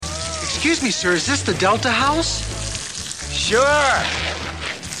Excuse me, sir, is this the Delta House? Sure.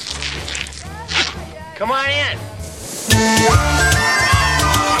 Come on in. The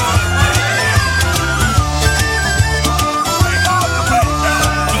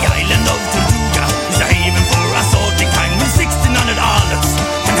island of Tortuga is a haven for assaulting kind with 1,600 harlots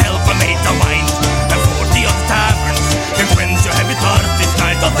can help a mate of wine and 40 of taverns can quench your heavy thirst this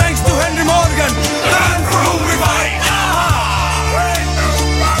night. Oh, thanks to Henry Morgan, the man for whom we fight.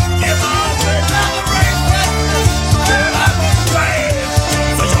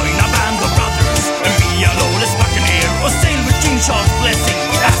 So join a band of brothers and be a lawless buccaneer, or sail with King Charles' blessing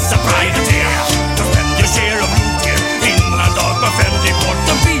as a privateer. To spend your share of loot here in a dark but friendly port.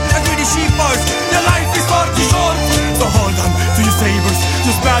 Don't be a greedy sheepers, your life is far too short. So hold on to your sabers,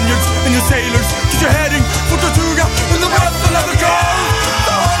 your Spaniards and your sailors, 'cause you're heading for Tortuga in the breath of the cold.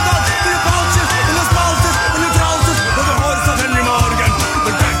 So hold on to your pouches and your spouses and your trousers, or the horse of Henry Morgan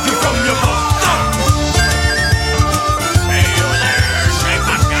will drag you from your boat.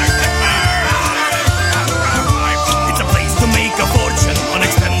 It's a place to make a fortune on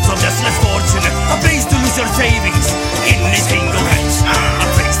expense of just less fortunate. A place to lose your savings in a single hands. A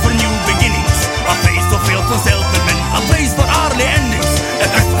place for new beginnings. A place to feel for self-men. A place for early endings. A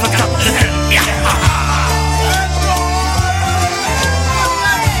place for cutlet and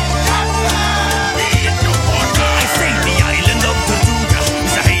I say the island of Tortuga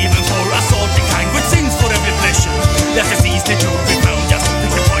is a haven for assaulting kind with sins for every pleasure. That is easy to be found. Just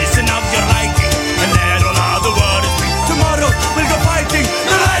pick the poison of your liking, and there all other world is free. Tomorrow we'll go fighting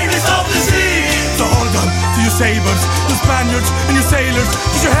the ladies of the sea. So hold on to your sabers, your Spaniards and your sailors,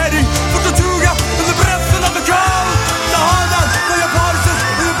 'cause you're heading for Tortuga in the breath of the cold. So hold on to your horses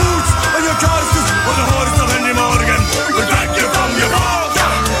and your boots and your curses, or the horse of Henry Morgan will drag you from your boat.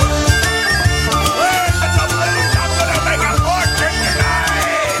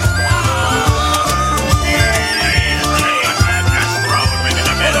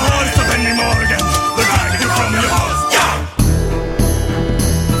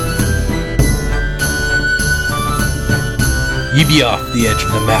 You be off the edge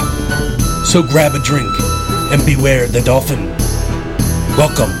of the map, so grab a drink and beware the dolphin.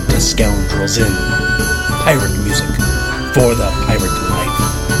 Welcome to Scoundrels Inn, pirate music for the pirate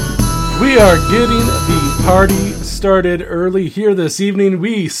life. We are getting the party started early here this evening.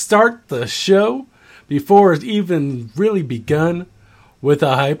 We start the show before it's even really begun with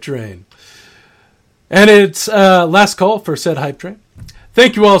a hype train. And it's last call for said hype train.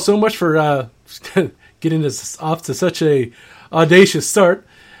 Thank you all so much for getting us off to such a audacious start.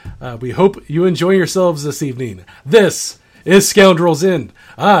 We hope you enjoy yourselves this evening. This is Scoundrels Inn.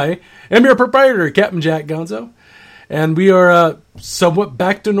 I am your proprietor, Captain Jack Gonzo, and we are somewhat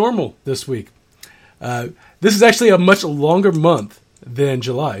back to normal this week. This is actually a much longer month than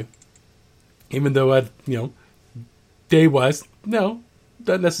July, even though day-wise, no,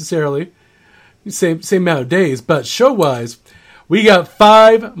 not necessarily same amount of days, but show-wise, we got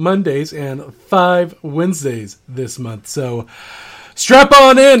 5 Mondays and 5 Wednesdays this month. So strap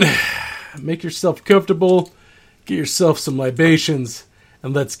on in, make yourself comfortable, get yourself some libations,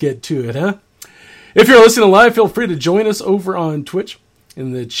 and let's get to it, huh? If you're listening live, feel free to join us over on Twitch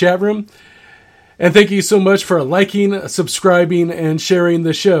in the chat room. And thank you so much for liking, subscribing, and sharing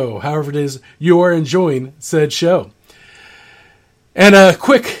the show, however it is you are enjoying said show. And a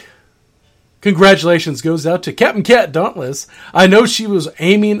quick congratulations goes out to Captain Cat Dauntless. I know she was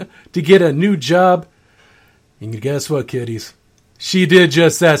aiming to get a new job. And guess what, kiddies? She did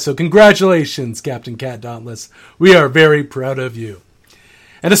just that. So congratulations, Captain Cat Dauntless. We are very proud of you.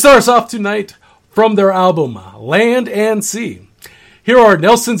 And to start us off tonight, from their album, Land and Sea, here are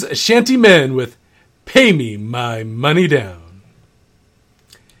Nelson's Shanty Men with Pay Me My Money Down.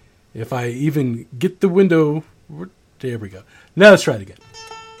 If I even get the window... There we go. Now let's try it again.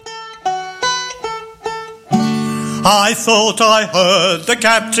 I thought I heard the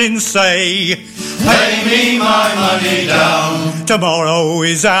captain say, pay me my money down. Tomorrow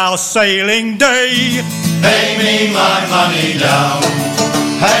is our sailing day. Pay me my money down.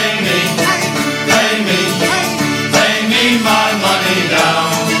 Pay me my money down.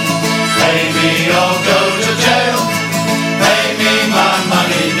 Pay me or go to jail. Pay me my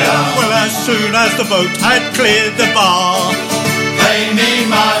money down. Well, as soon as the boat had cleared the bar, pay me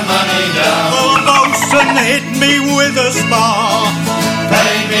my money down. Oh, the boatswain hit me with a spar.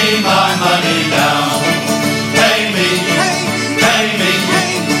 Pay me my money down. Pay me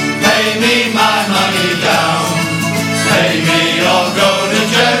my money down. Pay me or go to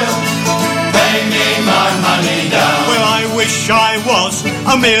jail. Pay me my money down. Well, I wish I was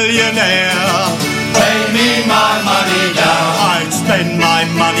a millionaire. Pay me my money down. I'd spend my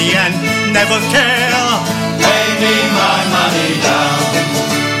money money and never care. Pay me my money down.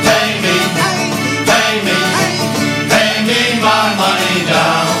 Pay me, pay me, pay me my money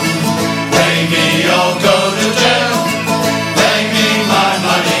down. Pay me or go to jail. Pay me my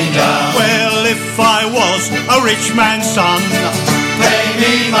money down. Well, if I was a rich man's son, pay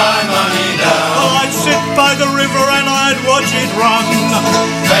me my money down. I'd sit by the river and I'd watch it run.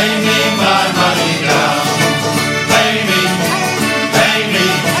 Pay me my money down. Pay me, pay me,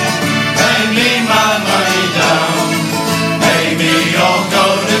 pay me my money down. Pay me or go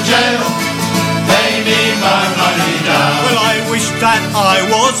to jail. Pay me my money down. Well, I wish that I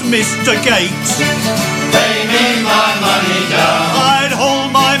was Mr. Gates. Pay me my money down. I'd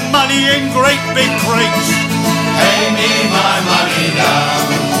hold my money in great big crates. Pay me my money down.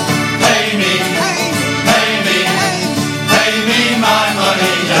 Pay me, pay me, pay me my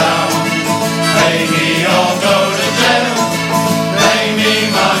money down. Pay me or go to jail. Pay me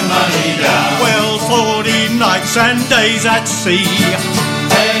my money down. Well, 40 nights and days at sea.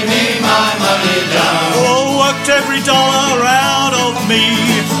 Pay me my money down. Oh, worked every dollar out of me.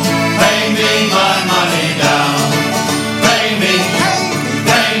 Pay me my money down. Pay me,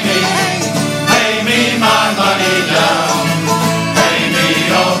 pay me, pay me my money down. Pay me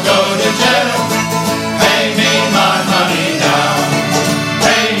or go to jail. Pay me my money down.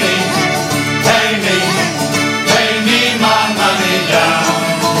 Pay me, pay me, pay me my money down.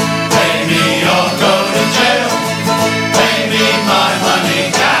 Pay me or go to jail. Pay me my money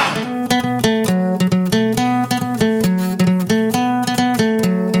down.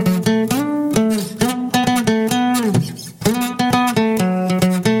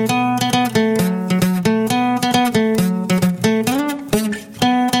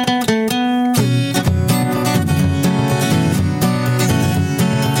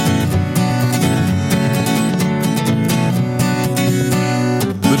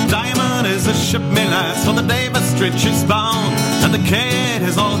 Stretch is bound, and the kit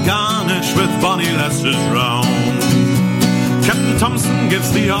is all garnished with bonny lasses round. Captain Thompson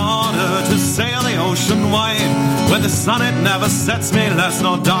gives the order to sail the ocean wide, where the sun it never sets me, lass,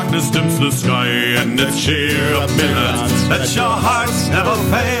 nor darkness dims the sky. And it's cheer up, me lads, let your hearts never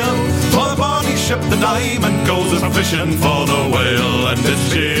fail, for the bonny ship the Diamond goes a-fishing for the whale. And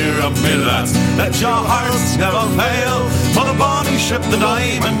it's cheer up, me lads, let your hearts never fail, for the bonny ship the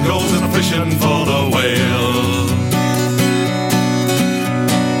Diamond goes a-fishing for the whale.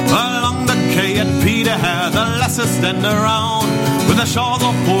 Along the quay at Peterhead, the lasses stand around, with the shawls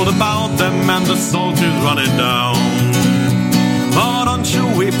all pulled about them and the soldiers running down. Oh, don't you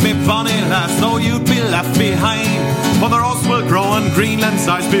weep me, bonny lass, though you'd be left behind, for the rose will grow on Greenland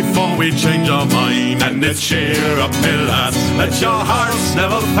sides before we change our mind. And it's cheer up, me lads, let your hearts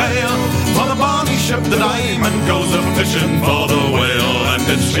never fail, for the bonny ship the Diamond goes a-fishing for the whale. And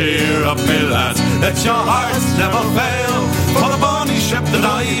it's cheer up, me lads, let your hearts never fail, for the bonny ship the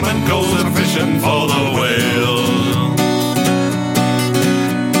Diamond goes a-fishing for the whale.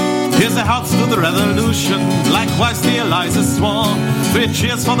 Here's a health to the Revolution, likewise the Eliza Swan. 3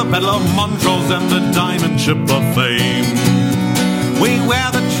 cheers for the Battle of Montrose and the Diamond Ship of Fame. We wear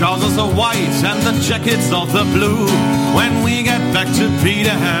the trousers of white and the jackets of the blue. When we get back to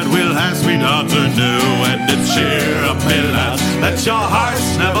Peterhead, we'll have sweetheart to do. And it's cheer up, me lads, let your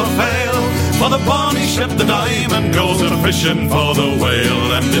hearts never fail, for the bonny ship the Diamond goes a-fishing for the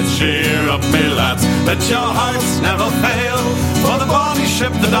whale. And it's cheer up, me lads, let your hearts never fail, for the bonny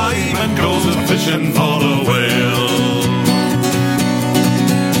ship the Diamond goes a-fishing for the whale.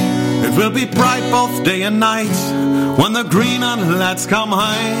 It will be bright both day and night when the Greenland lads come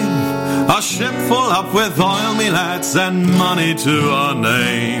home, our ship full up with oil, me lads, and money to our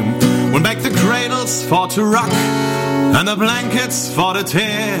name. We'll make the cradles for to rock and the blankets for to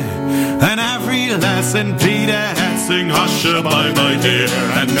tear, and every lass in Peterhead sing hush-a-bye, my dear.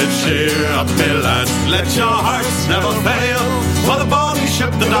 And it's cheer up, me lads, let your hearts never fail, for the bonny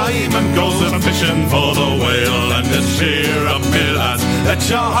ship the Diamond goes a-fishing for the whale. And it's cheer up, me lads, let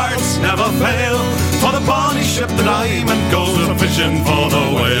your hearts never fail, for the bonny ship the Diamond goes a-fishing for the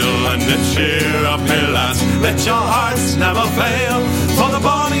whale. And it's cheer up, me lads, let your hearts never fail, for the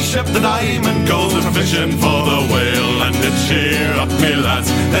bonny ship the Diamond goes a-fishing for the whale. And it's cheer up, me lads,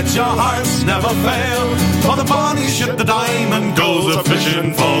 let your hearts never fail, for the bonny ship the Diamond goes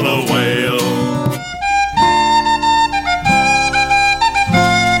a-fishing for the whale.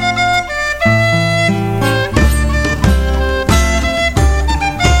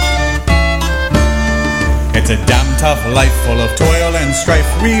 It's a damn tough life full of toil and strife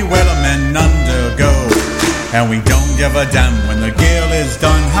we wellermen undergo. And we don't give a damn when the gale is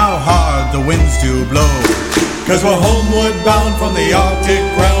done how hard the winds do blow. 'Cause we're homeward bound from the Arctic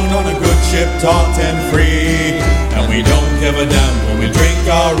ground on a good ship taut and free. And we don't give a damn when we drink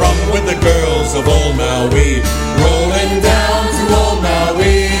our rum with the girls of old Maui. Rolling down to old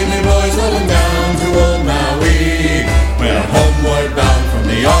Maui, me boys, rolling down to old Maui. We're homeward bound from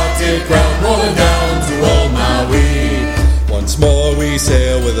the Arctic ground, rolling down to old Maui. Once more we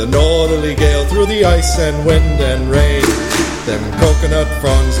sail with a northerly gale through the ice and wind and rain. Them coconut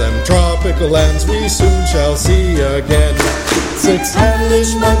fronds, them tropical lands we soon shall see again. 6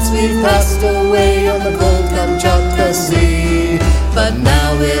 hellish months we've passed away on the cold Kamchatka Sea. But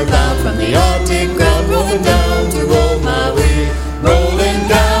now we're bound from the Arctic ground, rolling down to old Maui. Rolling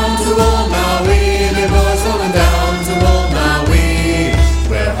down to old Maui, me boys, rolling down to old Maui.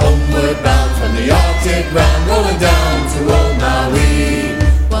 We're homeward bound from the Arctic ground, rolling down to old Maui.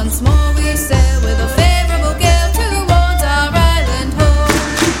 Once more we sail with a favorable gale towards our island home.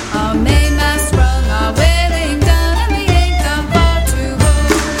 Our mainmast sprung, our whaling done, and we ain't got far to go.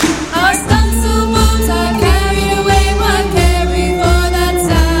 Our stunsail booms are carried away, one carry for that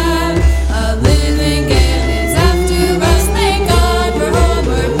side. A living gale is after us, thank God we're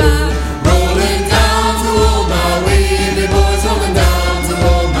homeward bound. Rolling down to old Maui, the boys rolling down to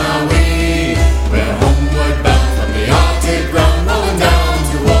old Maui. We're homeward bound from the Arctic ground, rolling down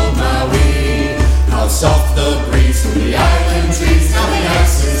to old Maui. How soft the breeze through the island trees, now the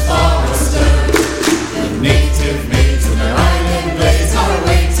ice is far astern. The native maids in their island blades are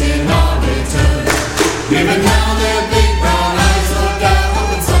awaiting our return. Even now their big brown eyes look out,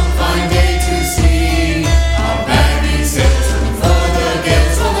 hoping some fine day to see our baggy sails turning for the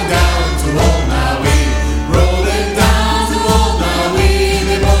gales, rolling down to old Maui. Rolling down to old Maui,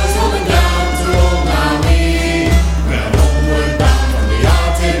 the boys rolling down to old Maui. We're homeward bound from the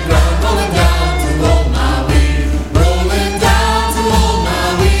Arctic ground, rolling down to old Maui. Rolling down to old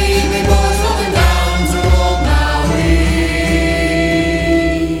Maui, the boys rolling down to old Maui.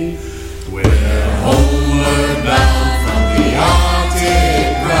 We're homeward bound from the Arctic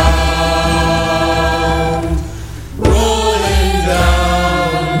ground, rolling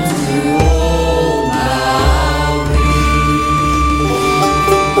down to old Maui.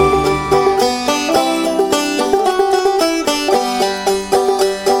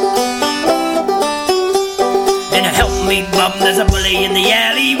 And help me, Bob, there's a bully in the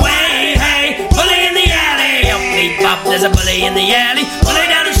alleyway. Hey, bully in the alley. Help me, Bob, there's a bully in the alley. Bully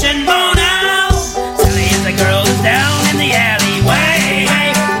down to Shinbone now. Sally is the girl that's down in the alleyway.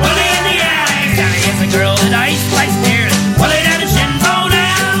 Hey, bully in the alley. Sally is the girl that I slice near. Bully down to Shinbone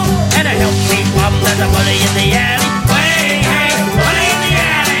now. And help me, Bob, there's a bully in the alleyway. Hey, bully in the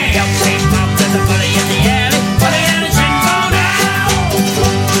alley. Help me, Bob, there's a bully in the alley. Bully down to Shinbone now.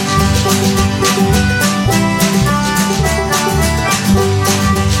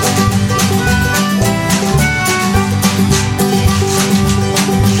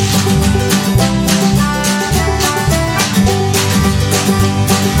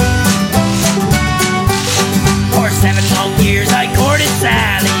 For 7 long years I courted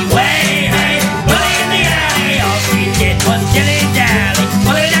Sally. Way, hey, bully in the alley. All she did was dilly-dally.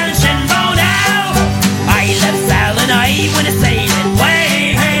 Bully down to Shinbone now. I left Sal and I went a sailing.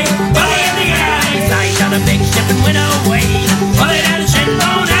 Way, hey, bully in the alley. Signed on a big ship and went away. Bully down to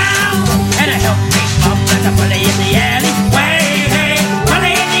Shinbone now. And I helped me up as a bully in the alley. Way, hey,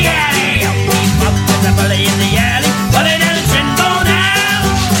 bully in the alley. Help me up as a bully in the alley. Bully down to Shinbone now.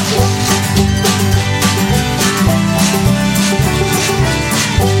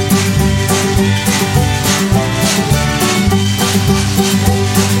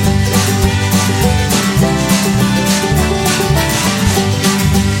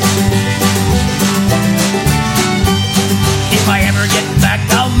 If I ever get back,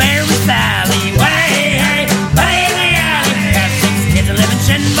 I'll marry Sally. Way, hey, bully in the alley. Have 6 kids and live in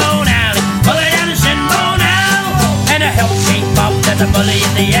Shinbone Alley. Bully down to Shinbone now. And help me, Bob, there's a bully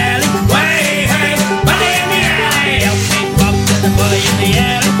in the alley. Way, hey, bully in the alley. Help me, Bob, there's a bully in the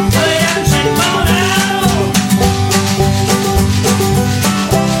alley. Bully down to Shinbone now.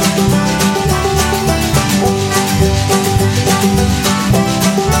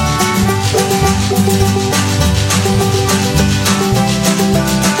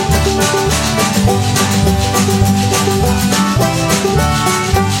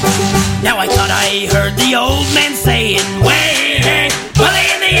 Now I thought I heard the old man saying, way, hey, bully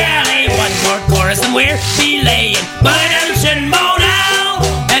in the alley. One more chorus and we're belaying. Bully down to Shinbone now.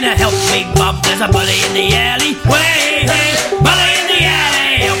 And help me, Bob, there's a bully in the alley. Way, hey, bully in the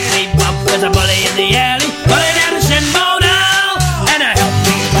alley. Help me, Bob, there's a bully in the alley. Bully down to Shinbone now. And help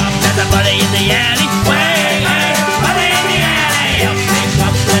me, Bob, there's a bully in the alley. Way,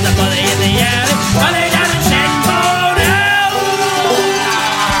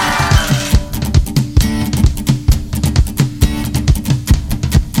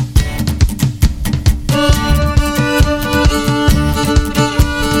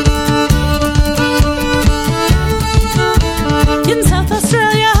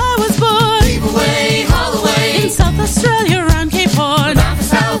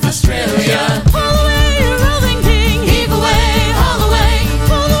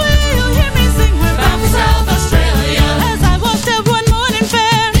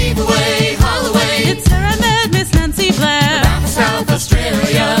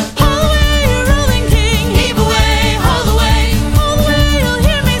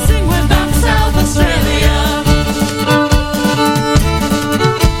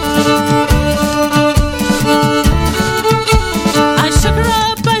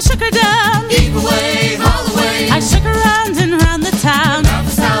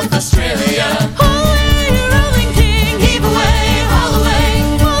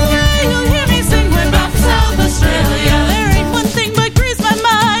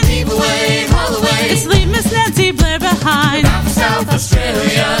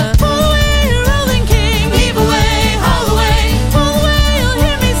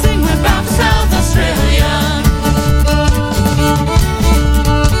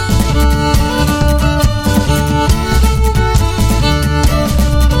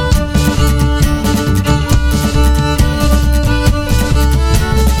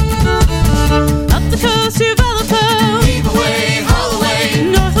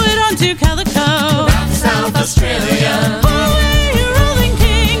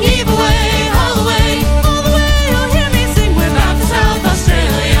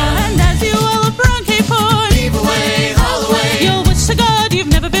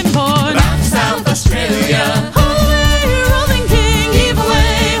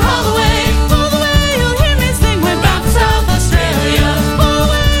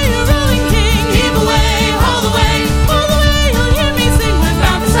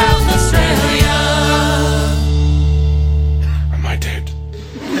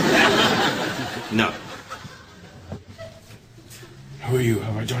 Who are you?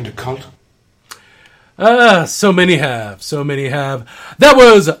 Have I joined a cult? So many have. That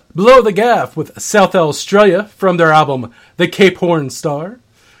was Below the Gaff with South Australia from their album The Cape Horn Star.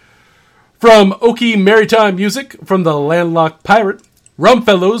 From Okie Maritime Music from the Landlocked Pirate,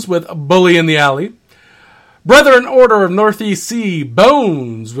 Rumfellows with Bully in the Alley. Brethren Order of Northeast Sea,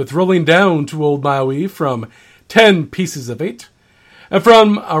 Bones with Rolling Down to Old Maui from 10 Pieces of 8. And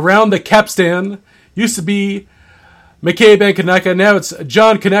from Around the Capstan, used to be McCabe and Kanaka, now it's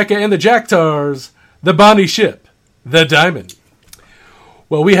John Kanaka and the Jacktars, The Bonnie Ship, The Diamond.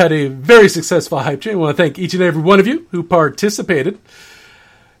 Well, we had a very successful hype train. I want to thank each and every one of you who participated.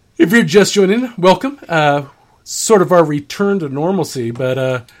 If you're just joining, welcome. Sort of our return to normalcy,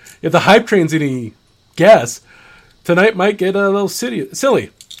 but if the hype train's any guess, tonight might get a little silly.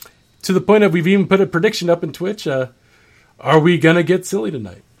 To the point of we've even put a prediction up in Twitch. Are we going to get silly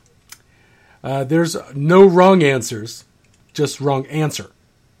tonight? There's no wrong answers, just wrong answer.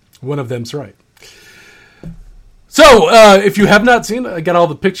 One of them's right. So, if you have not seen, I got all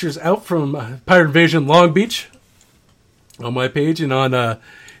the pictures out from Pirate Invasion Long Beach on my page and on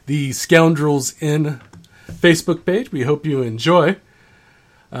the Scoundrels Inn Facebook page. We hope you enjoy.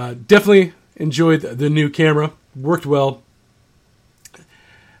 Definitely enjoyed the new camera. Worked well.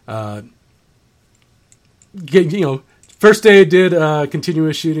 First day I did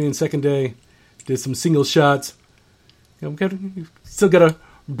continuous shooting. Second day did some single shots. Still got to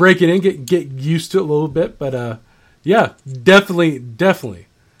break it in, get used to it a little bit. But yeah, definitely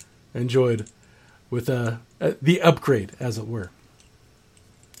enjoyed with the upgrade, as it were.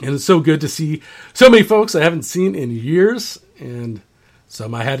 And it's so good to see so many folks I haven't seen in years, and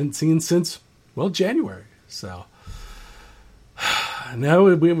some I hadn't seen since, well, January. So now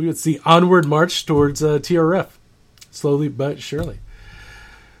it's the onward march towards TRF, slowly but surely.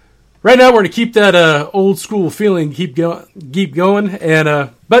 Right now, we're going to keep that old school feeling, keep going, and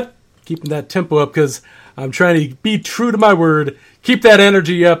but keeping that tempo up because I'm trying to be true to my word, keep that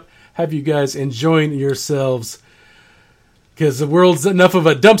energy up, have you guys enjoying yourselves. Because the world's enough of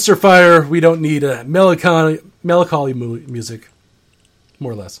a dumpster fire, we don't need a melancholy music,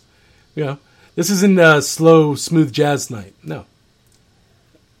 more or less. This isn't a slow, smooth jazz night. No.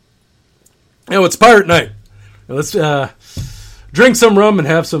 It's pirate night. Now let's drink some rum and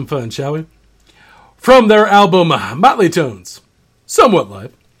have some fun, shall we? From their album Motley Tones, somewhat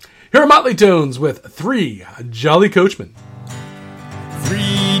live. Here are Motley Tones with 3 Jolly Coachmen.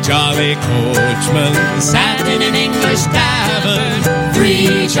 3 jolly coachmen sat in an English tavern.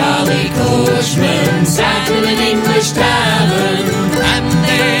 3 jolly coachmen sat in an English tavern. And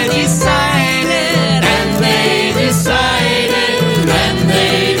they decided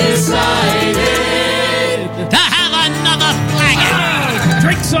to have another flagon.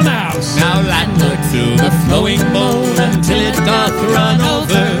 Drink some house. Now landlord, fill the flowing bowl until it doth run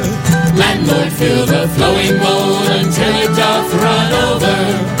over. Landlord, fill the flowing bowl until it doth run over.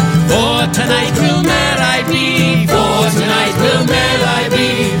 For tonight will mere I be. For tonight will mere I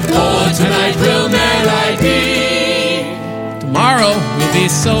be. For tonight will mere I be. Tomorrow we'll be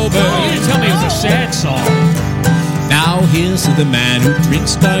sober. You didn't tell me it was a sad song. Now here's to the man who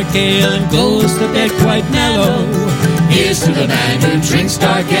drinks dark ale and goes to bed quite mellow. Here's to the man who drinks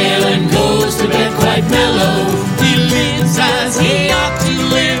dark ale and goes to bed quite mellow. He lives as he ought to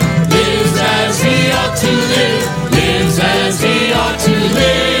live. Lives as he ought to live. Lives as he ought to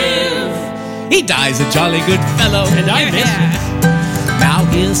live. He dies a jolly good fellow. And I miss him. Now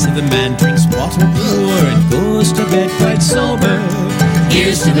here's to the man drinks water pure and goes to bed quite sober.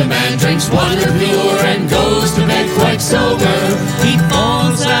 Here's to the man drinks water pure and goes to bed quite sober. He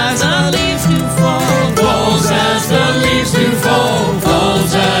falls as the leaves do fall. Falls as the leaves do fall.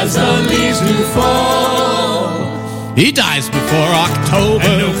 Falls as the leaves do fall. He dies before October.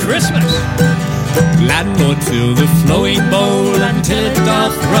 And no Christmas. Landlord, fill the flowing bowl until it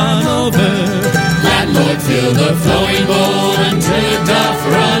doth run over. Landlord, fill the flowing bowl until it doth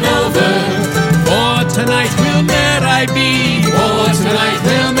run over. For tonight will mere I be. For tonight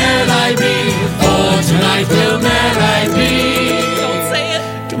will mere I be. For tonight will mere I be. Don't say it.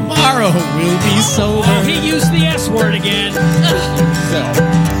 Tomorrow we'll be sober. Oh, he used the S word again.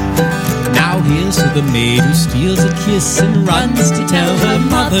 Now here's to the maid who steals a kiss and runs to tell her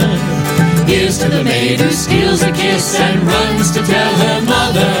mother. Here's to the maid who steals a kiss and runs to tell her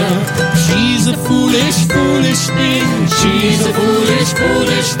mother. She's a foolish, foolish thing. She's a foolish,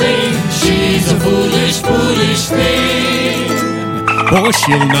 foolish thing. She's a foolish, foolish thing. Or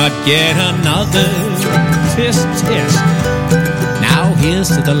she'll not get another. Tisk, tisk. Now here's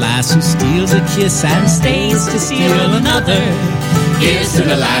to the lass who steals a kiss and stays to steal another. Here's to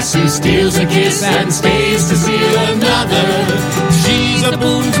the lass who steals a kiss and stays to steal another. She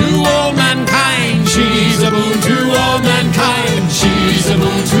boon to all mankind. She's a boon to all mankind. She's a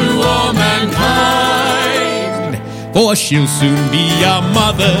boon to all mankind. For she'll soon be a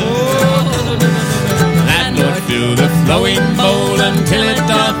mother. Landlord, fill the flowing bowl until it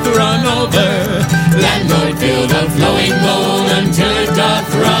doth run over. Landlord, fill the flowing bowl until it doth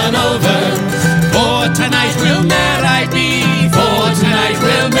run over. For tonight will mere I be. For tonight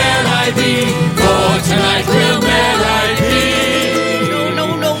will mere I be. For tonight will mere I be.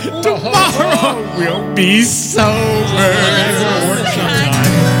 Tomorrow we'll be sober. Sometime.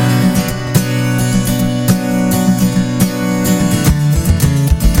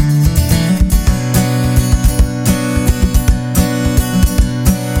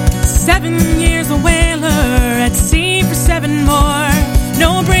 7 years a whaler, at sea for 7 more.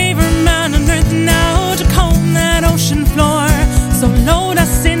 No braver man on earth now to comb that ocean floor. So load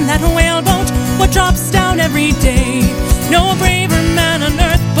us in that whaleboat, what drops down every day. No braver man on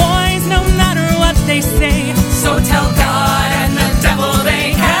earth, boys, no matter what they say. So tell God and the devil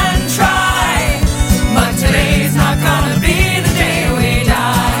they can try, but today's not gonna be the day we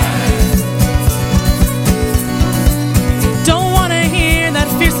die. Don't wanna hear that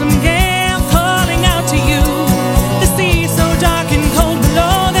fearsome gale calling out to you. The sea's so dark and cold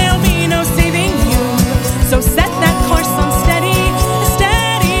below, there'll be no saving you. So set that course on steady,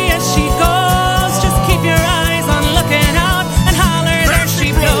 steady as she goes. Just keep your eyes on looking out and holler there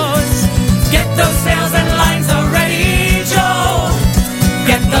she blows. Get those sails and lines already, Joe.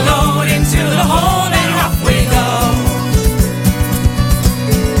 Get the load into the hold and off we go.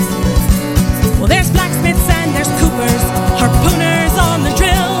 Well, there's blacksmiths and there's coopers, harpooners on the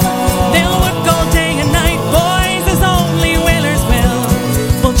drill. They'll work all day and night, boys, as only whalers will.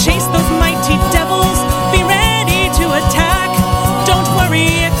 We'll chase those mighty devils, be ready to attack. Don't worry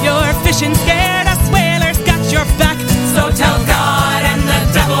if you're fishing scared, us whalers got your back. So tell God and the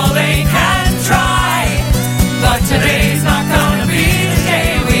devil they can try, but today's not gonna be the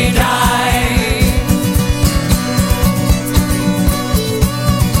day we die.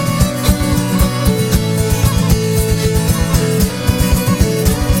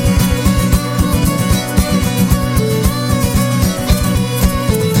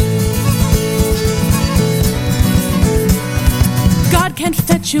 God can't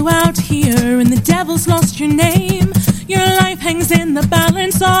fetch you out here, and the devil's lost your name. Your life hangs in the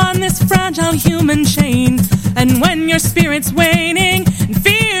balance on this fragile human chain. And when your spirit's waning, and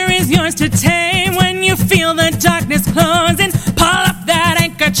fear is yours to tame, when you feel the darkness closing, pull up that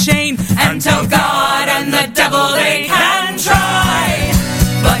anchor chain. And tell God and the devil they can try,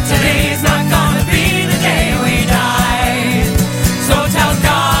 but today's not gonna be the day we die. So tell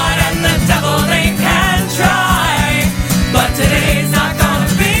God and the devil they can try, but today's not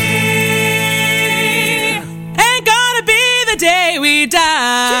gonna be. Ain't gonna be the day we die.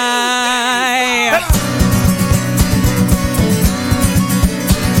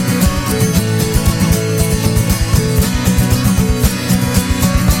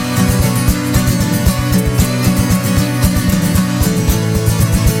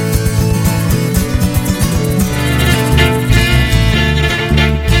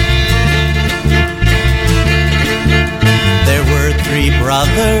 There were 3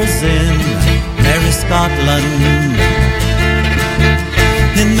 brothers in Merry Scotland.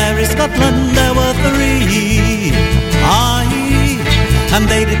 In Merry Scotland there were 3, aye, and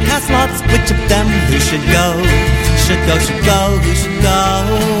they did cast lots which of them who should go, should go, should go, who should go,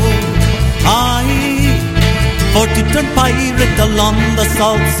 aye, for to turn pirate along the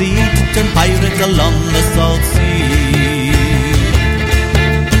salt sea, to turn pirate along the salt sea.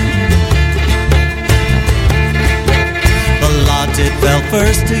 The lot it fell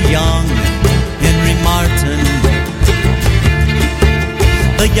first to young Henry Martin,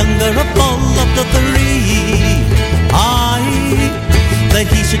 the younger of all of the 3, aye, that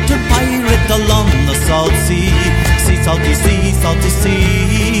he should turn pirate along the salt sea, sea, salty sea, salty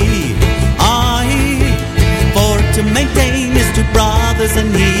sea, aye, for to maintain his 2 brothers and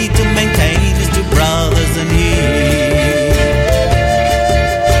he, to maintain his 2 brothers and he.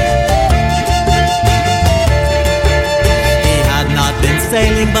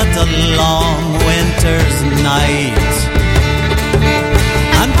 Sailing but a long winter's night,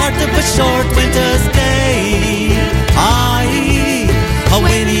 and part of a short winter's day, aye,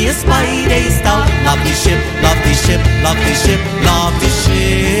 when he espied a stout lovely ship, lovely ship, lovely ship, lovely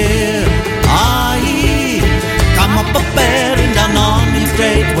ship, aye, come up a bearing down on him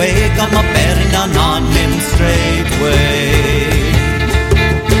straightway, come up bearing down on him straightway.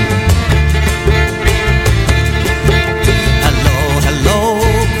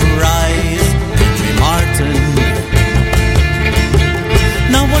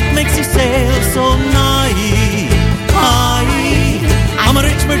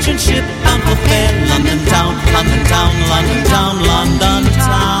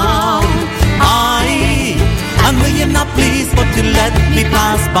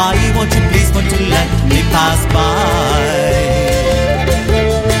 pass by? Won't you please, won't you let me pass by?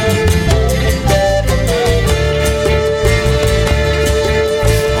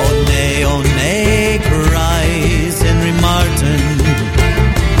 Oh nay, cries Henry Martin.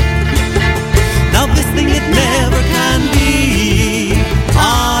 Now this thing it never can be.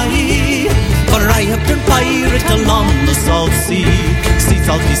 For I have turned pirate along the salt sea.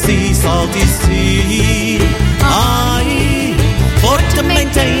 Salty sea, salty sea. For to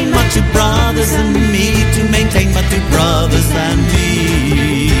maintain my two brothers and me, to maintain my two brothers and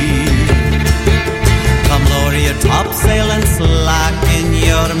me. Come lower your topsail and slacken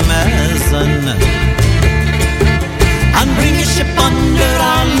your mizzen, and bring a ship under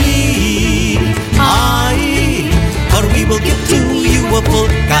our lee. For we will give to you a full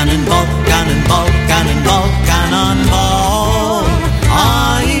cannonball, cannonball, cannonball, cannonball.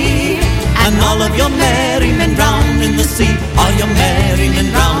 And all of your merry men drown in the sea, all your merry men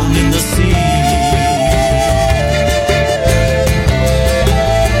drown in the sea.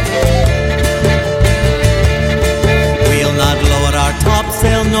 We'll not lower our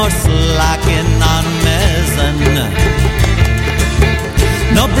topsail nor slacken our mizzen,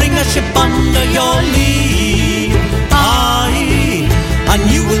 nor bring a ship under your lee. And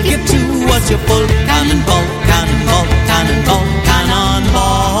you will give to us your full cannonball, cannonball, cannonball,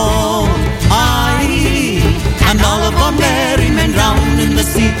 cannonball. And all of our merry men drown in the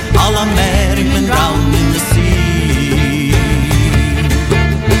sea, all our merry men drown in the sea.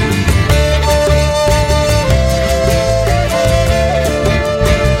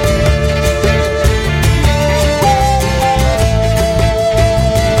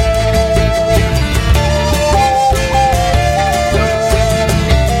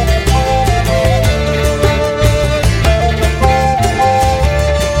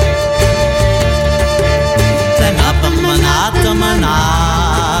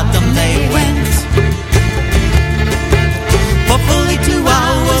 They went for fully 2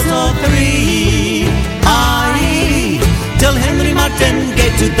 hours or 3, till Henry Martin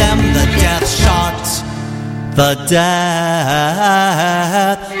gave to them the death shot, the death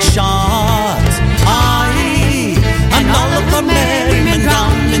shot. And all of her merry men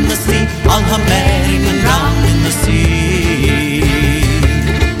drowned in the sea, all her merry men drowned in the sea.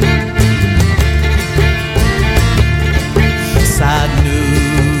 Sad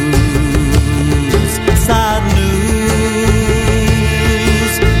news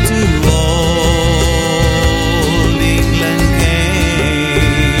to old England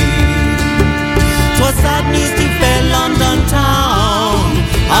came. 'Twas sad news to fair London town.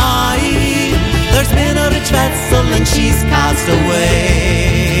 There's been a rich vessel and she's cast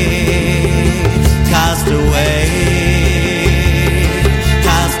away, cast away,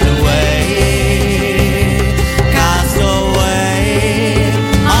 cast away.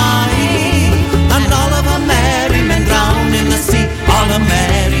 All the merry men drowned in the sea, all the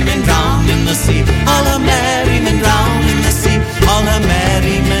merry men drowned in the sea, all the merry men drowned in the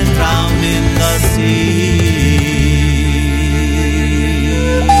sea.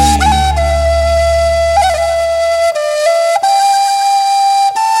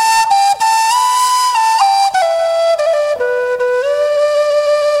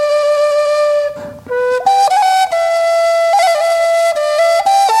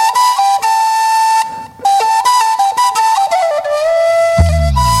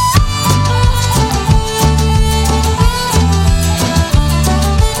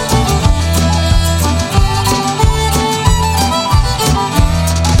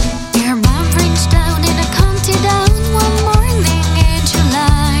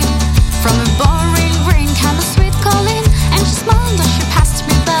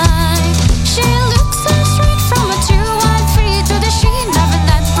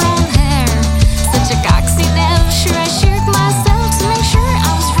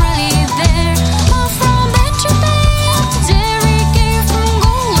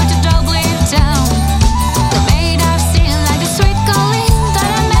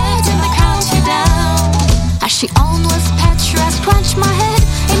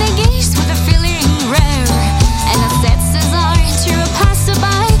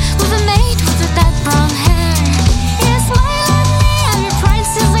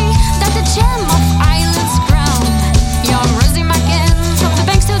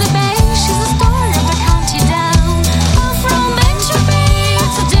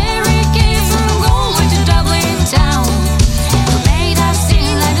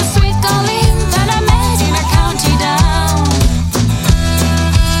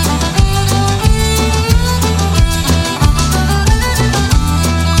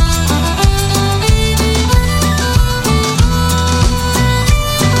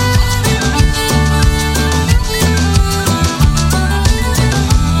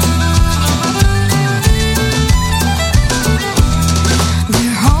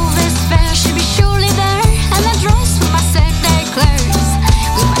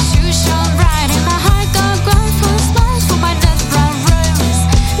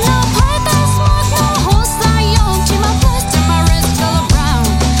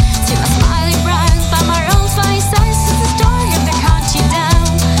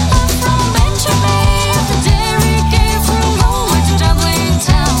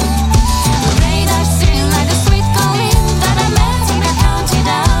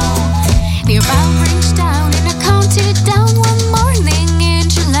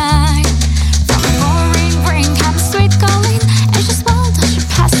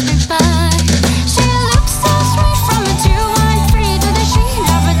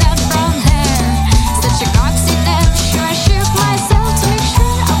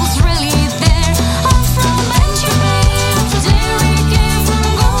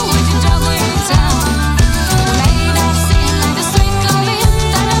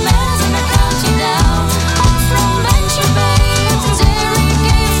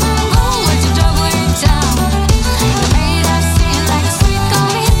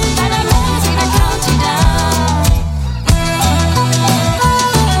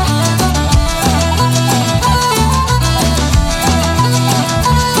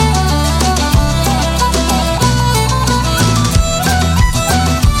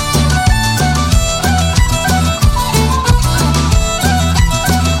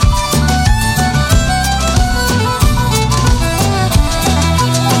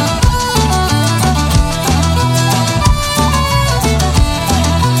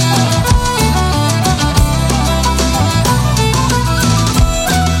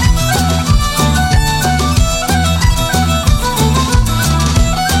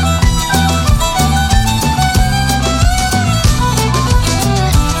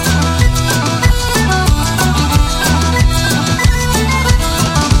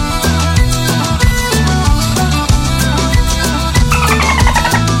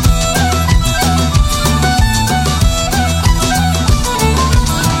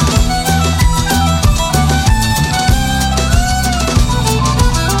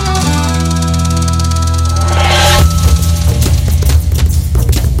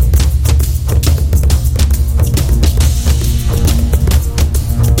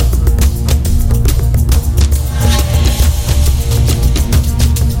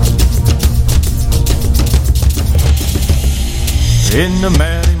 In the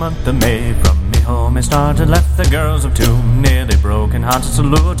merry month of May, from me home I started, left the girls of two, nearly broken hearted,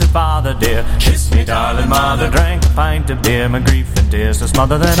 saluted father dear. Kiss me darling mother, drank a pint of beer, my grief and tears to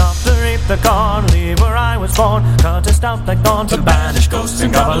smother, then off to reap the corn, leave where I was born, cut a stout like dawn to banish ghosts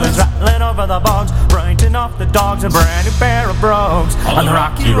and goblins, rattling over the bogs, brighten off the dogs, a brand new pair of brogues, on the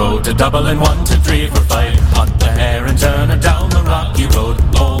rocky road to Dublin, 1, 2, 3, 4, 5, hunt the hare and turn it down the rocky road,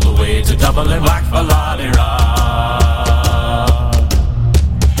 all the way to Dublin, whack for Lolly-Rah.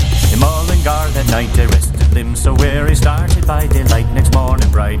 Mullingar that night I rested limbs so weary, started by daylight next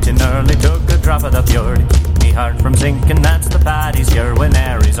morning bright and early, took a drop of the pure to keep me heart from sinking, that's the paddy's here when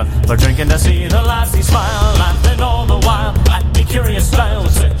Harry's on for drinking, to see the lassie smile, laughing all the while at me curious style,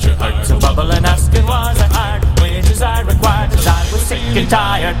 set your heart to bubble and asking was I hard wages I required, as I was sick and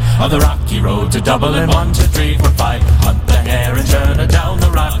tired of the rocky road to Dublin, 1, 2, 3, 4, 5, hunt the hare and turn it down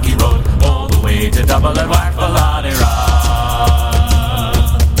the rocky road, all the way to Dublin, whack for Lolly-Rah.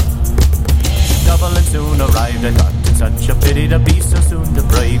 Dublin soon arrived, I thought it such a pity to be so soon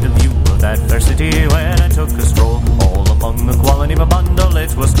deprived of view of that fair city, when I took a stroll all among the quality of a bundle,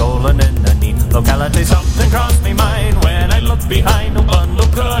 it was stolen in a neat locality, something crossed me mind, when I looked behind, no bundle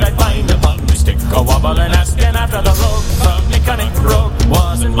could I find upon the stick, a wobble and asking after the rogue, from the cunning rogue,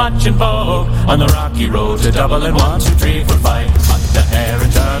 wasn't much in vogue, on the rocky road to Dublin, 1, 2, 3, 4, 5, hunt the hare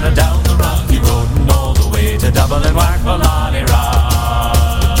and turn it down the rocky road, and all the way to Dublin, whack for Lolly-Rah.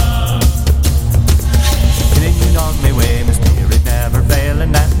 On my way, my spirit never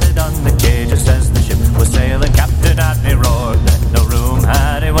failing, landed on the quay just as the ship was sailing. Captain at me roared, then no room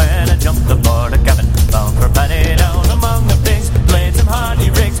had he when I jumped aboard a cabin bound for Paddy, down among the pigs, played some hardy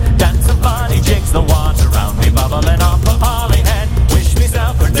rigs, danced some funny jigs, the water round me bubbling off a Holyhead. Wish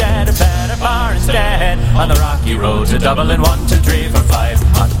myself were dead, a better bar instead, on the rocky road to Dublin, 1, 2, 3, 4, 5,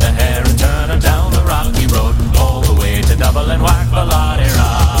 hunt the hare and turn it down the rocky road, all the way to Dublin, whack for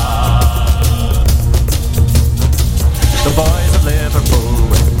Lolly-Rah. The boys of Liverpool,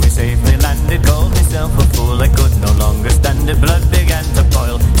 when we safely landed, called myself a fool. I could no longer stand it, blood began to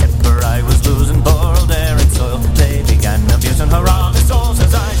boil. Temper I was losing, poor old air and soil. They began abusing her on the souls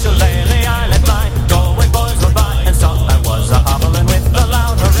as I shall lay the island line. Going boys were by, and saw I was a hobbling with a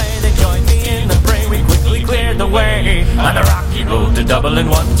loud hooray. They joined me in the fray, we quickly cleared the way on the rocky road to Dublin,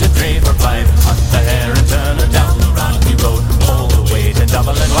 1, 2, 3, 4, 5, hunt the hare and turn it down the rocky road, all the way to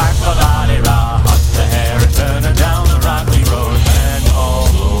Dublin, whack for Lolly-Rah. Hunt the hare and turn it down the rocky road, and all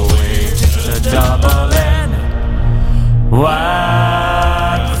the way to Dublin,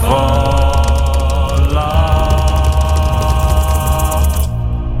 whack for Lolly-Rah.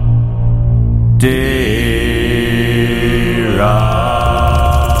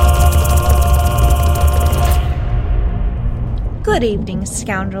 Good evening,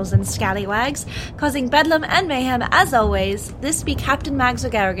 scoundrels and scallywags. Causing bedlam and mayhem, as always, this be Captain Mags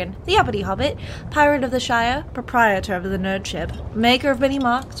O'Garrigan, the uppity hobbit, pirate of the Shire, proprietor of the Nerd Ship, maker of many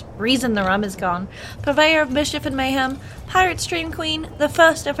mocks, reason the rum is gone, purveyor of mischief and mayhem, pirate stream queen, the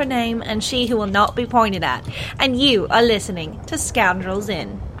first of her name, and she who will not be pointed at. And you are listening to Scoundrels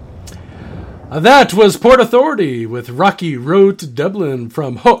Inn. That was Port Authority with Rocky Road to Dublin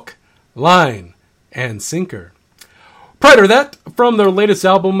from Hook, Line, and Sinker. Prior to that, from their latest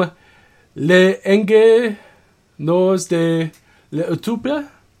album, Les Engue Nos de l'Utopia,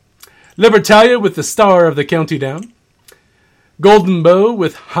 Libertalia with the Star of the County Down, Golden Bow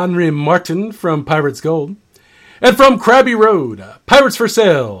with Henry Martin from Pirates Gold, and from Crabby Road, Pirates for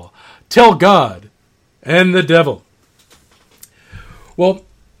Sale, Tell God, and the Devil. Well,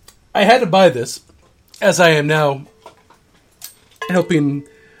 I had to buy this, as I am now helping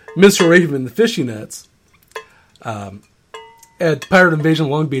Mr. Raven the fishing nets. At Pirate Invasion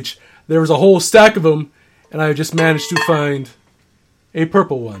Long Beach, there was a whole stack of them, and I just managed to find a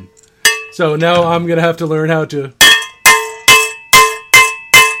purple one. So now I'm going to have to learn how to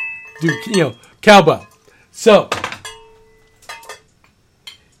do, cowbell. So,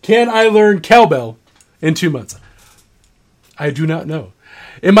 can I learn cowbell in 2 months? I do not know.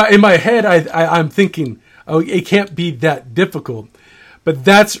 In my head, I'm thinking, oh, it can't be that difficult. But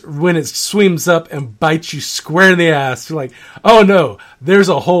that's when it swims up and bites you square in the ass. You're like, oh no, there's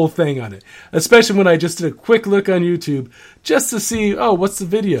a whole thing on it. Especially when I just did a quick look on YouTube just to see, oh, what's the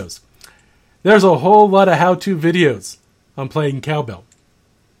videos? There's a whole lot of how-to videos on playing cowbell.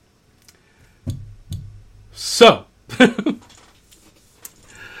 So,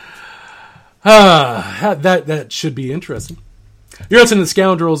 that should be interesting. You're listening to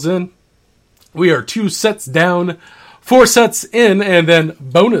Scoundrels Inn. We are 2 sets down, 4 sets in, and then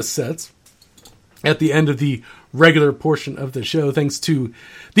bonus sets at the end of the regular portion of the show, thanks to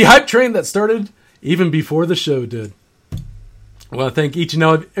the hype train that started even before the show did. I want to thank each and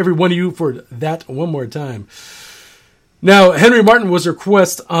every one of you for that one more time. Now, Henry Martin was a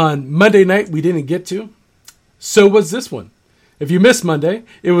request on Monday night we didn't get to. So was this one. If you missed Monday,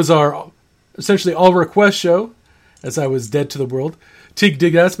 it was our essentially all request show, as I was dead to the world. Tig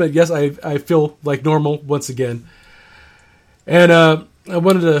dig us, but yes, I feel like normal once again. And I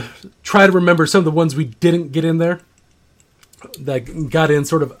wanted to try to remember some of the ones we didn't get in there, that got in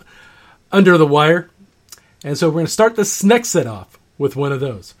sort of under the wire. And so we're going to start this next set off with one of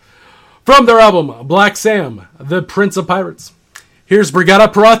those. From their album, Black Sam, the Prince of Pirates. Here's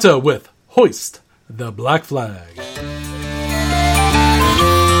Brigada Parata with Hoist the Black Flag.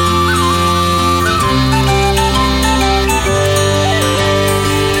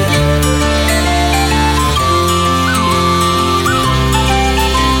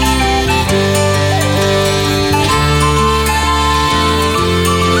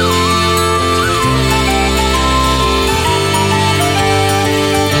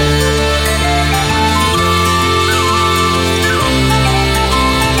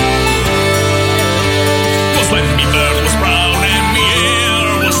 Let me burn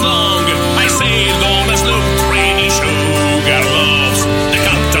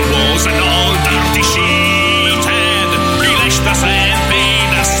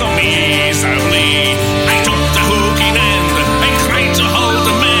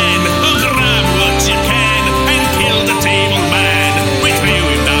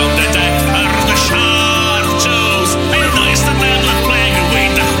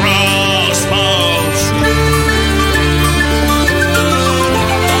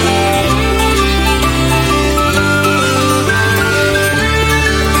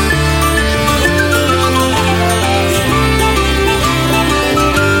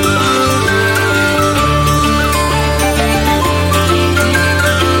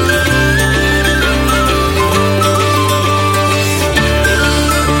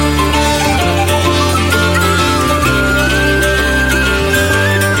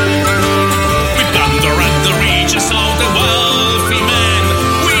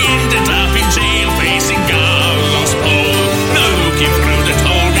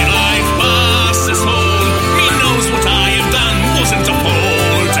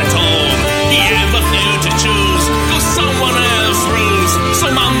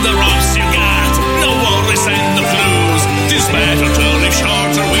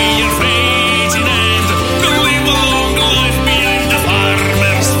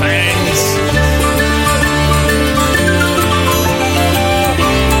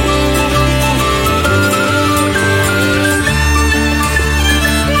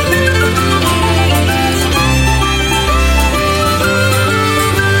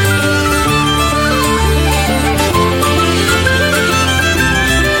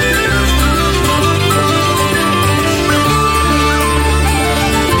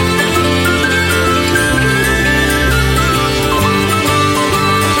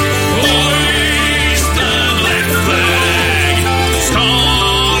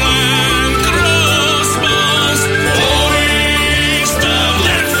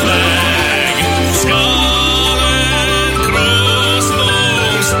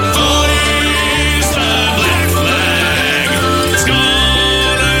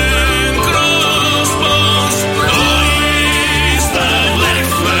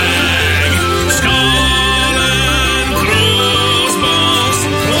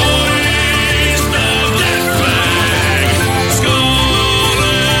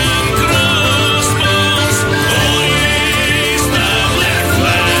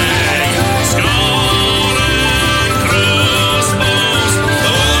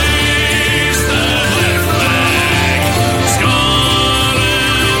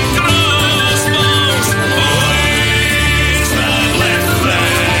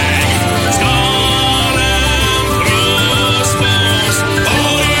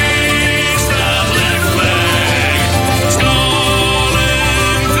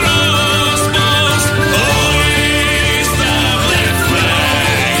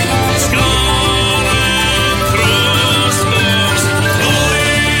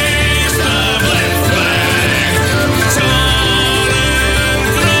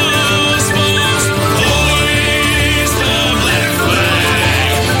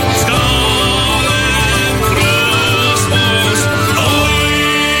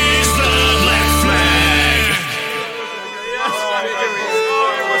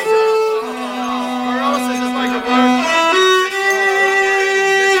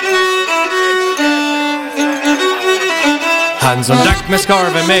Hands on deck, Miss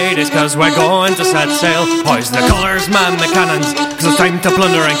Garvey mateys, cause we're going to set sail. Hoist the colours, man the cannons, cause it's time to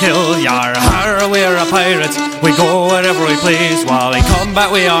plunder and kill. Yar har, we're a pirates, we go wherever we please. While in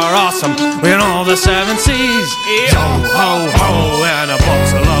combat we are awesome, we know the seven seas. Yo ho ho, and a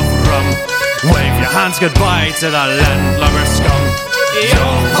bottle of rum. Wave your hands goodbye to the landlubber scum. Yo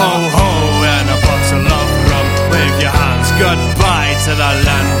ho ho, and a bottle of rum. Wave your hands goodbye to the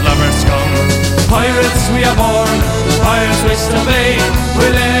landlubber scum. Pirates we are born, pirates we still be. We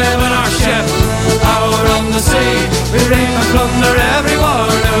live in our ship, out on the sea. We rape and plunder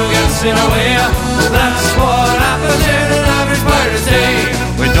everyone who gets in our way. That's what happens in an average pirate's day.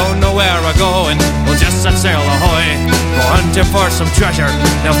 We don't know where we're going, we'll just set sail ahoy. Go hunting for some treasure,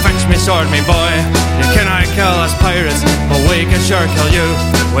 now fetch me sword, me boy. You cannot kill us pirates, but we can sure kill you.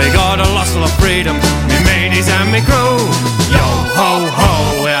 We got a lustful of freedom, me mateys and me crew. Yo ho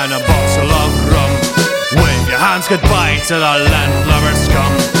ho, and a bottle of rum. Wave your hands goodbye to the landlubber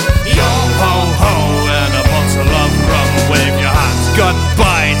scum. Yo ho ho, and a bottle of rum. Wave your hands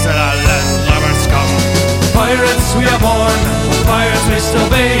goodbye to the landlubber scum. Pirates we are born, pirates we still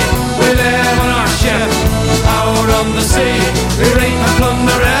be. We live on our ship, out on the sea. We rape and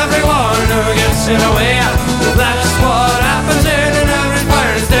plunder everyone who gets in our way. That's what happens in an average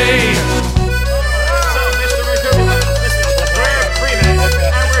pirate's day. So, Mr. McDougal, listen, we're free men,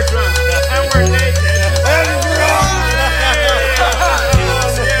 and we're drunk, and we're naked, and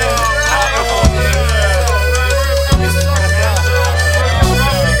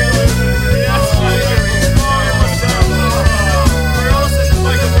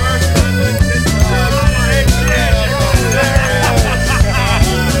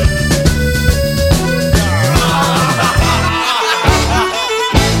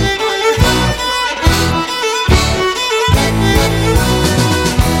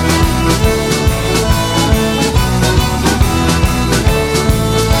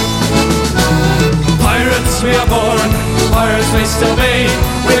we are born, pirates we still be.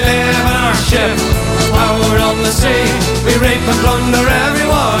 We live in our ship, out on the sea. We rape and plunder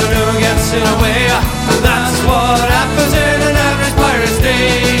everyone who gets in our way. That's what happens in an average pirate's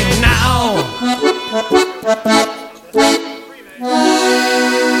day. Now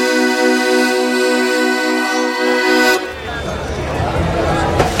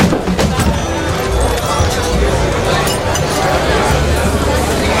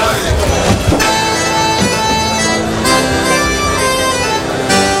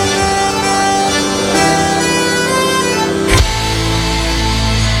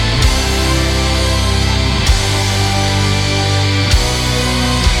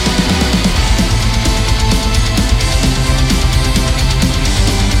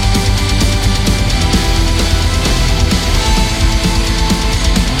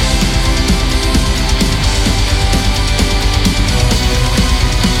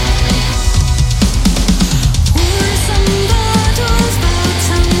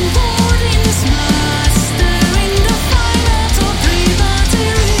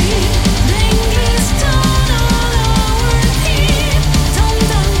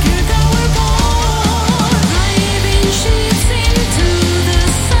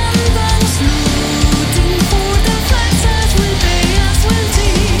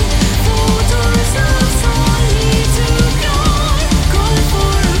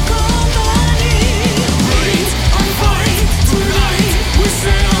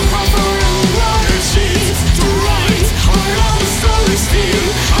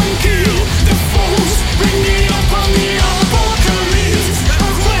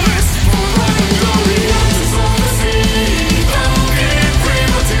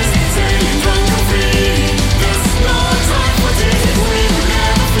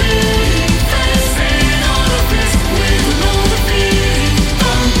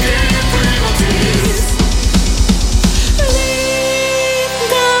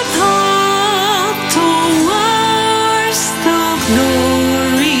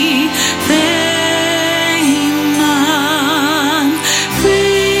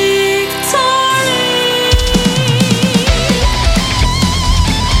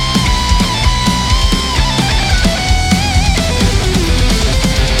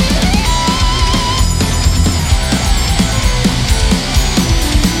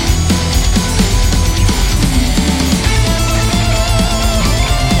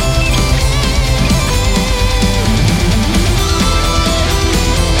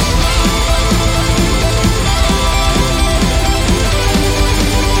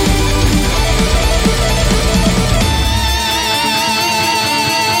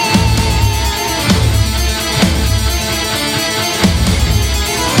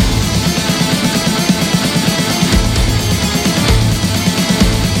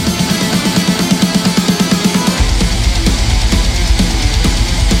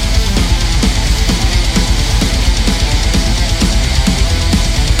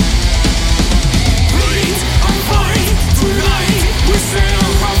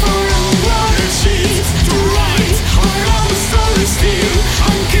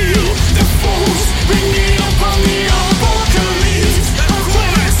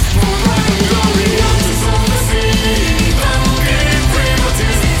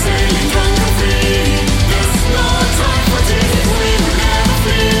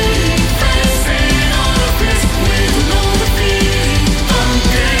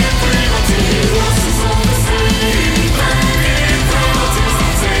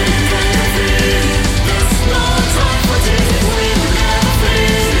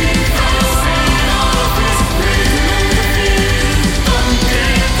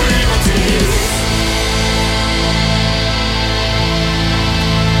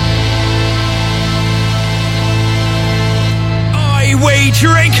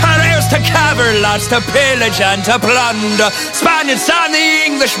drinkers to cover lads, to pillage and to plunder. Spaniards and the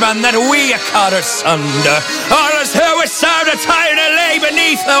Englishmen that we cut asunder. All us who were served a time to lay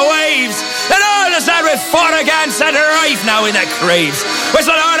beneath the waves, and all us that we fought against and rife now in their graves.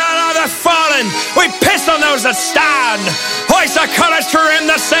 Whistle out all the fallen, we piss on those that stand. Hoist the colours, trim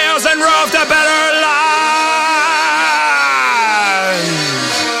the sails, and rove to better land.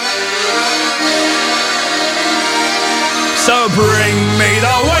 So bring me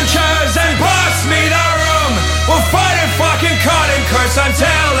the wenches and pass me the rum. We'll fight and fucking cut and curse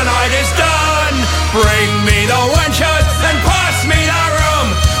until the night is done. Bring me the wenches and pass me the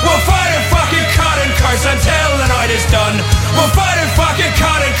rum. We'll fight and fucking cut and curse until the night is done. We'll fight and fucking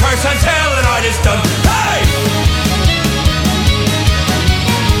cut and curse until the night is done. Hey!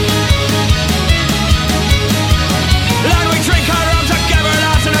 Lad, we drink our rum together,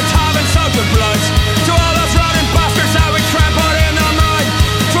 lads, in a tavern soaked with blood. To all those rotting bastards that we trampled in the mud.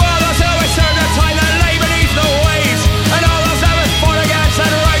 To all those who we served a time that lay beneath the waves, and all those that we fought against and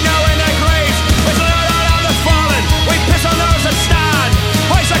right now in their graves. We salute all the fallen, we piss on those that stand.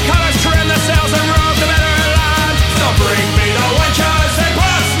 Hoist the colours, trim the sails, and rove the better land. So bring me the wenches and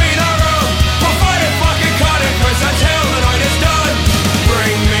pass me the rum. We'll fight and fucking cut and curse until the night is done.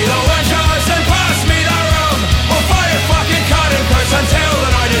 Bring me the wenches and pass me the rum. We'll fight and fucking cut and curse until the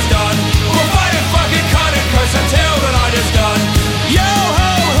night is done. We'll fight and fucking cut and curse until the night is done. Yo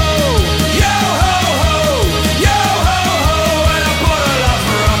ho ho, yo ho ho, yo ho ho, and a bottle of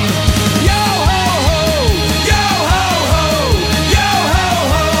rum. Yo ho ho, yo ho ho, yo ho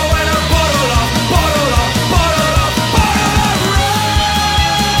ho, and a bottle of rum.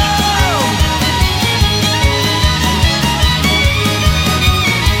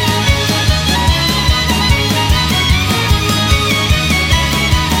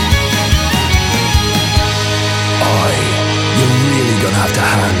 You're really gonna have to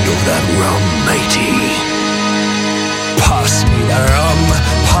handle that rum, matey. Pass me the rum,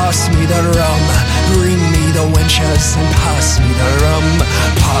 pass me the rum. Bring me the wenches and pass me the rum.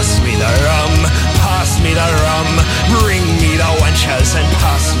 Pass me the rum, pass me the rum. Bring me the wenches and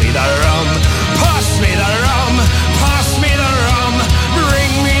pass me the rum. Pass me the rum, pass me the rum.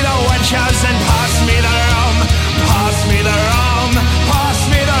 Bring me the wenches and pass me the rum. Pass me the rum, pass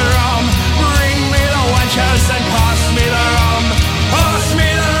me the rum. Bring me the wenches and pass me the rum. Pass me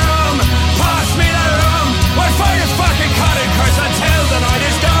the rum, pass me the rum. We'll fight and fucking cut and curse until the night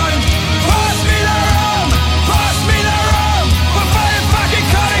is done. Pass me the rum, pass me the rum. We'll fight and fucking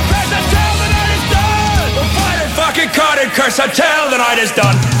cut and curse until the night is done. We'll fight and fucking cut and curse until the night is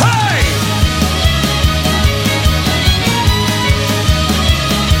done. Hey!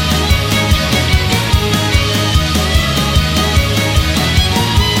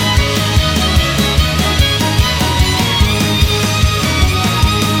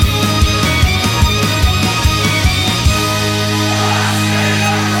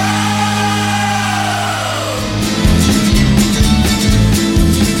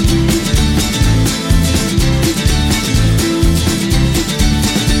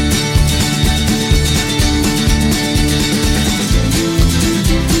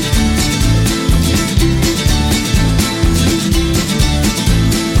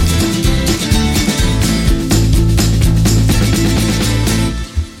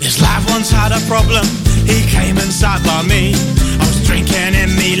 Had a problem, he came and sat by me. I was drinking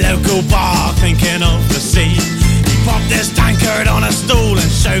in me local bar, thinking of the sea. He popped this tankard on a stool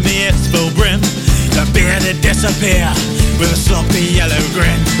and showed me its full brim. The beer did disappear with a sloppy yellow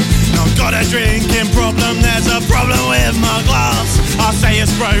grin. I've got a drinking problem, there's a problem with my glass. I say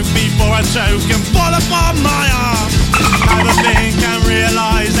it's broke before I choke and fall upon my arm. Have a think and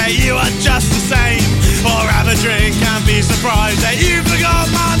realise that you are just the same, or have a drink and be surprised that you forgot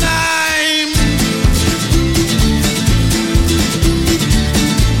my name.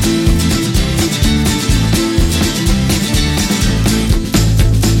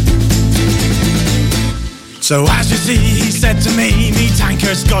 So as you see, he said to me, me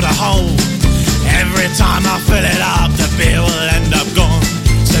tanker's got a hole. Every time I fill it up, the beer will end up gone.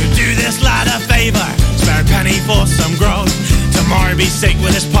 So do this lad a favour, spare a penny for some grog. Tomorrow be sick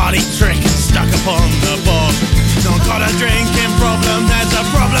with this party trick and stuck upon the board. Not got a drinking problem, there's a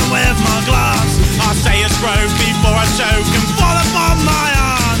problem with my glass. I say it's broke before I choke and fall upon my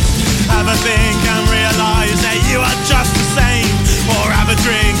arms. Have a think and realise that you are just the same, or have a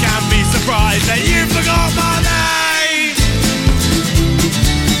drink and be surprised that you forgot my name.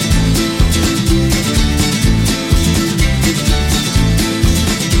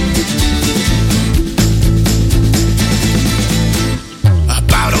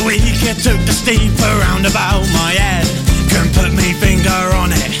 About a week it took to steep around about my head. Couldn't put me finger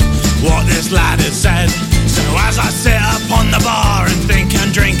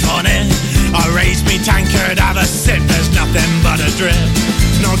drip.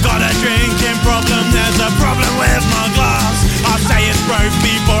 Not got a drinking problem, there's a problem with my glass. I say it's broke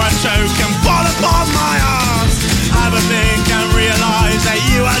before I choke and fall upon my ass. Have a think and realise that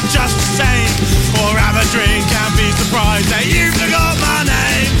you are just the same, or have a drink and be surprised that you forgot my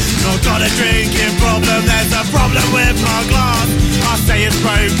name. Not got a drinking problem, there's a problem with my glass. I say it's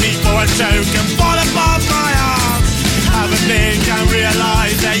broke before I choke and fall upon my ass. Have a think and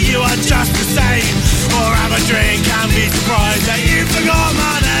realise that you are just the same, or have a drink and be surprised that you forgot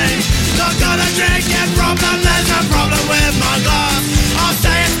my name. Not got a drinking problem, there's a problem with my glass. I'll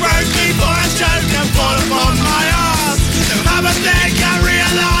say it's broke before I choke and fall upon my ass. Have a think and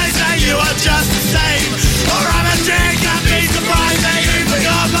realise that you are just the same, or have a drink and be surprised that you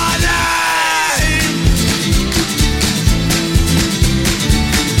forgot my name.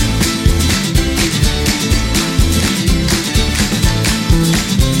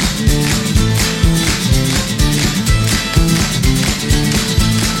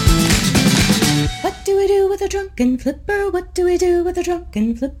 What do we do with a drunken flipper? What do we do with a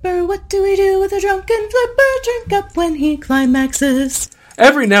drunken flipper? What do we do with a drunken flipper? Drink up when he climaxes.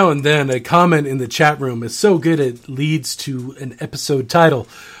 Every now and then, a comment in the chat room is so good it leads to an episode title,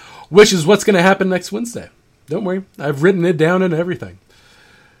 which is what's going to happen next Wednesday. Don't worry, I've written it down and everything.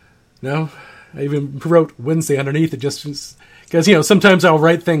 No, I even wrote Wednesday underneath it just because, you know, sometimes I'll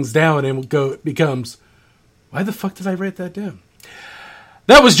write things down and it becomes, why the fuck did I write that down?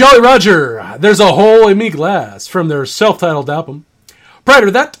 That was Jolly Roger, There's a Hole in Me Glass, from their self-titled album. Prior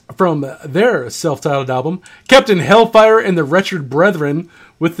to that, from their self-titled album, Captain Hellfire and the Wretched Brethren,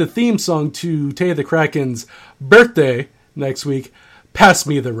 with the theme song to Tay the Kraken's birthday next week, Pass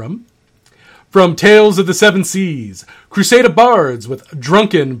Me the Rum. From Tales of the Seven Seas, Crusade of Bards with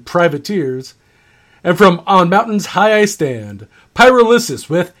Drunken Privateers. And from On Mountains High I Stand, Pyrolysis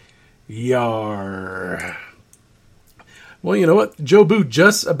with Yar. Well, you know what? Joe Boo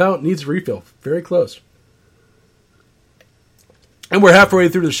just about needs a refill. Very close. And we're halfway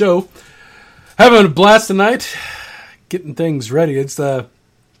through the show. Having a blast tonight. Getting things ready. It's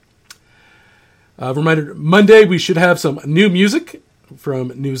reminder, Monday we should have some new music from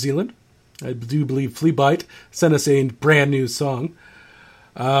New Zealand. I do believe Fleabite sent us a brand new song.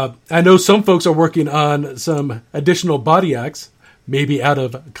 I know some folks are working on some additional body acts, maybe out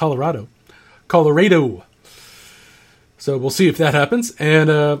of Colorado. So we'll see if that happens.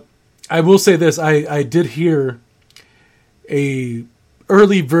 And I will say this, I did hear a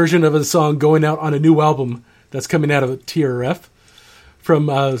early version of a song going out on a new album that's coming out of TRF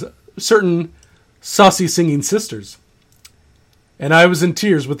from certain saucy singing sisters. And I was in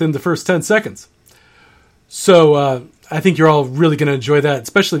tears within the first 10 seconds. So I think you're all really going to enjoy that,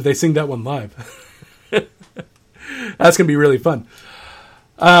 especially if they sing that one live. That's going to be really fun.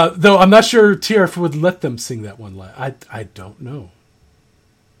 Though I'm not sure TRF would let them sing that one live. I don't know.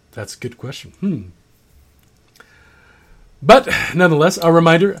 That's a good question. But nonetheless, a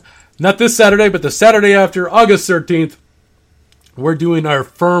reminder, not this Saturday, but the Saturday after, August 13th, we're doing our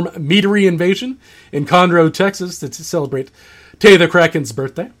firm meadery invasion in Conroe, Texas, to celebrate Tay the Kraken's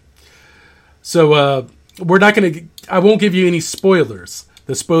birthday. So we're not going to, I won't give you any spoilers.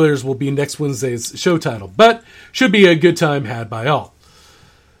 The spoilers will be next Wednesday's show title, but should be a good time had by all.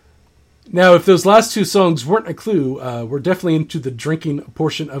 Now, if those last two songs weren't a clue, we're definitely into the drinking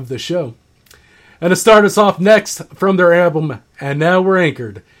portion of the show. And to start us off next from their album, And Now We're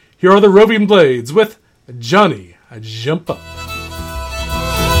Anchored, here are the Roving Blades with Johnny Jump Up.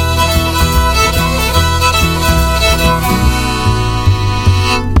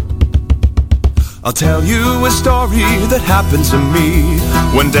 I'll tell you a story that happened to me.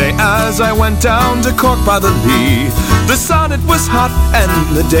 One day as I went down to Cork by the Lee, the sun it was hot and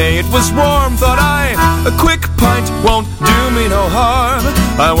the day it was warm. Thought I, a quick pint won't do me no harm.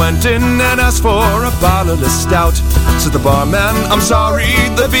 I went in and asked for a bottle of stout. Said the barman, I'm sorry,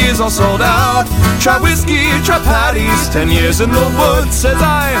 the beer's all sold out. Try whiskey, try paddies, 10 years in the woods. Says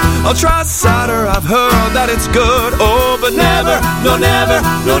I, I'll try cider, I've heard that it's good. Oh, but never, no never,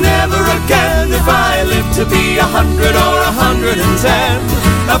 no never again. If I live to be 100 or 110,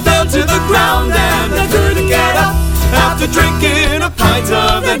 I fell to the ground and I couldn't get up. After drinking a pint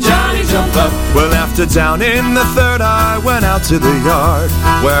of that Johnny Jump Up. Well, after down in the third, I went out to the yard,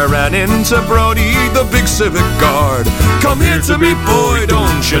 where I ran into Brody, the big civic guard. Come here to me, boy,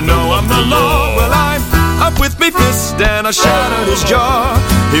 don't you know I'm the law? Well, I'm up with me fist and I shattered his jaw.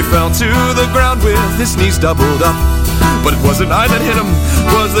 He fell to the ground with his knees doubled up. But it wasn't I that hit him,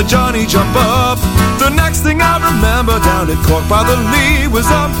 was the Johnny Jump Up. The next thing I remember down at Cork by the Lee was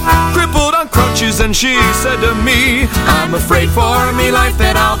crippled on crutches, and she said to me, I'm afraid for me life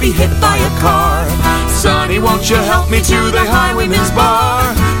that I'll be hit by a car. Sonny, won't you help me to the highwayman's bar?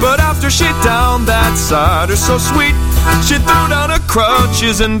 But after she downed that cider so sweet, she threw down her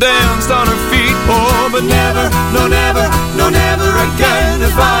crutches and danced on her feet. Oh, but never, no never, no never again,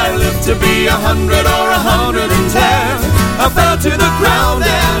 if I live to be 100 or 110. I fell to the ground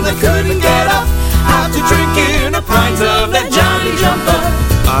and I couldn't get up after drinking a pint of that Johnny Jumper.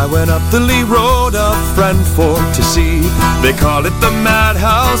 I went up the Lee Road of Brentford to see. They call it the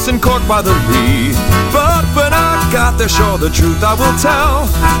Madhouse in Cork by the Lee. But when I got there, sure the truth I will tell,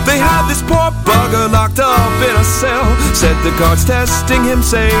 they had this poor bugger locked up in a cell. Said the guards testing him,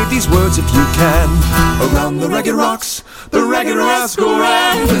 say these words if you can. Around the ragged rocks, the ragged rascal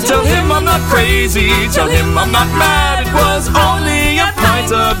ran. Tell him I'm not crazy, tell him I'm not mad. It was only a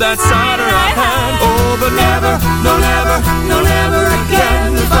pint of that cider I had. Oh, but never, no never, no never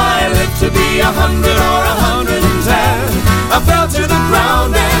again, if I live to be 100 or 110. I fell to the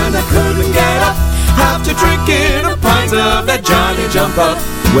ground and I couldn't get up after drinking a pint of that Johnny Jump Up.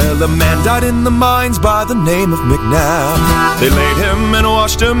 Well, a man died in the mines by the name of McNabb. They laid him and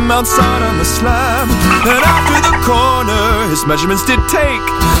washed him outside on the slab. And after the coroner his measurements did take,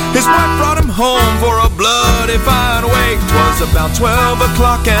 his wife brought him home for a bloody fine wake. 'Twas about 12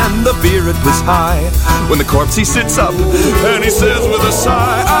 o'clock and the beer it was high, when the corpse he sits up and he says with a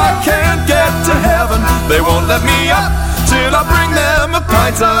sigh, I can't get to heaven, they won't let me up till I bring them a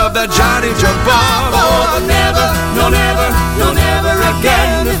pint of that Johnny Jump Up. Oh, but never, no never, no never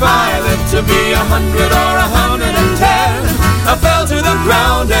again, if I live to be 100 or 110. I fell to the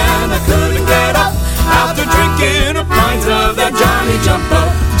ground and I couldn't get up after drinking a pint of that Johnny Jump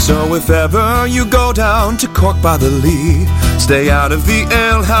Up. So if ever you go down to Cork by the Lee, stay out of the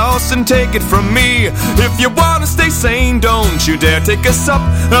ale house and take it from me. If you wanna stay sane, don't you dare take a sup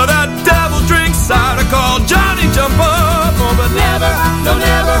of that devil drink cider called Johnny Jump Up. Oh, but never, no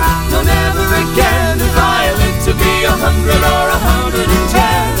never, no never again, if I live to be 100 or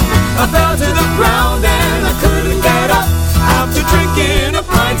 110. I fell to the ground and I couldn't get up after drinking a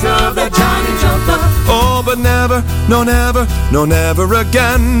pint of that Johnny Jump Up. Oh, but never, no never, no never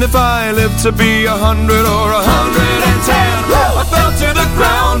again, if I live to be 100 or 110. I fell to the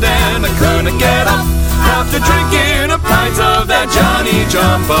ground and I couldn't get up after drinking a pint of that Johnny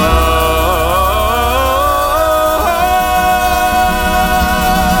Jump Up.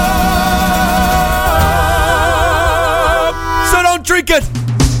 So don't drink it!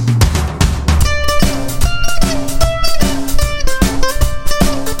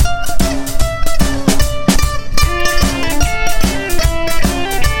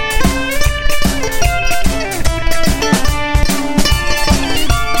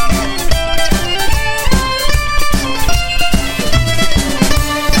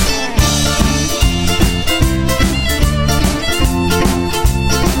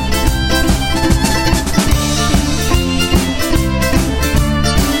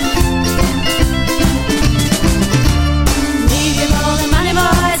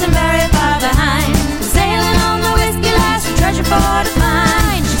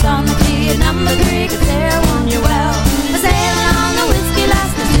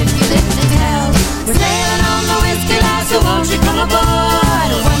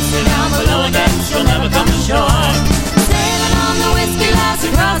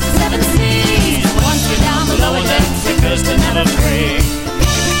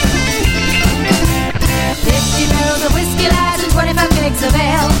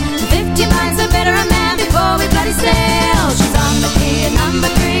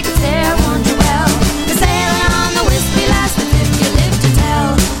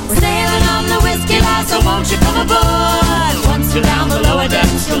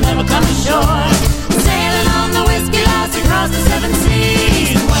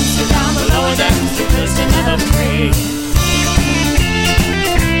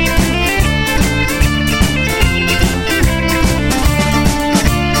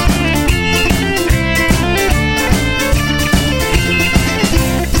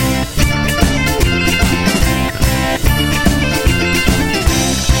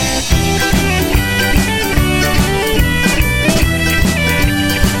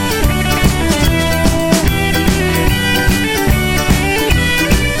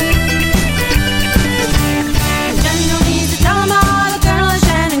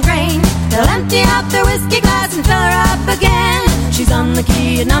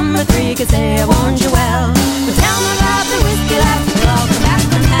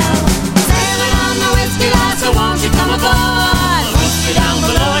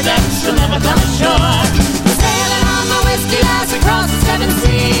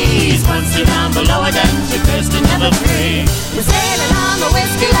 We're sailing on the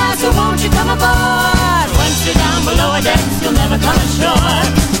whiskey line, so won't you come aboard? Once you're down below a decks, you'll never come ashore.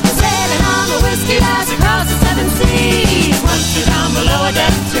 Sailing on the whiskey lass across the seven seas. Once you're down below a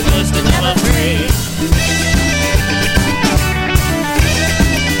decks, you're first and never free.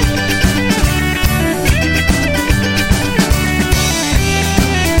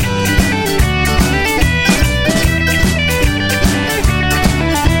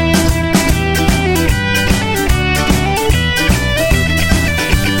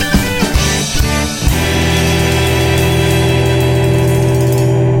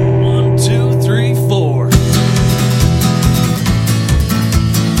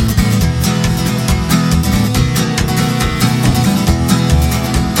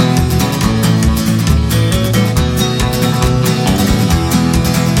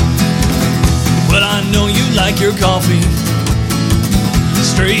 Your coffee,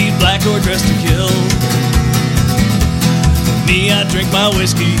 straight black or dressed to kill. Me, I drink my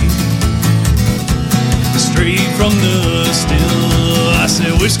whiskey straight from the still. I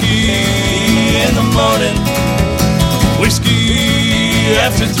say whiskey in the morning, whiskey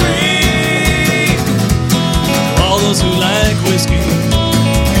after 3. All those who like whiskey,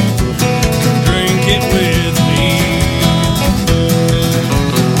 drink it with me.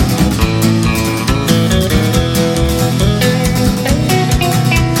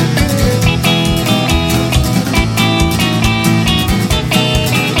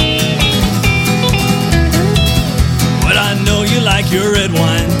 Your red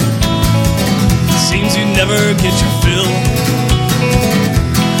wine, seems you never get your fill.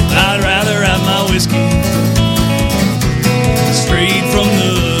 I'd rather have my whiskey straight from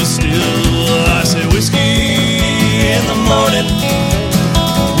the still. I say whiskey in the morning,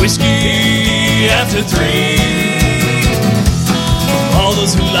 whiskey after 3. All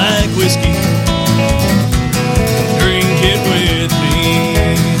those who like whiskey, drink it with me.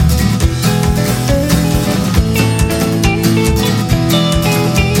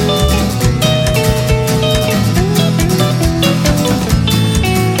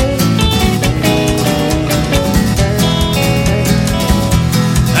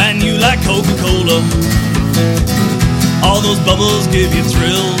 Coca-Cola, all those bubbles give you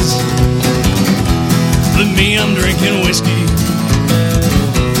thrills. But me, I'm drinking whiskey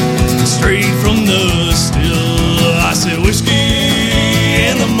straight from the still. I said whiskey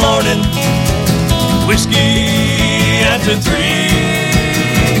in the morning, whiskey after 3.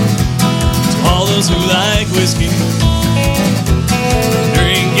 To all those who like whiskey,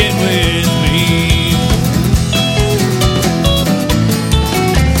 drink it with me.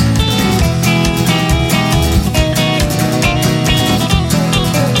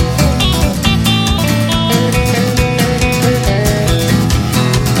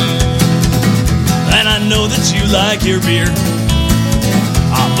 That you like your beer,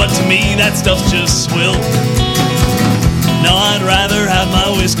 but to me that stuff's just swill. No, I'd rather have my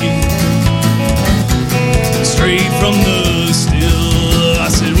whiskey straight from the still. I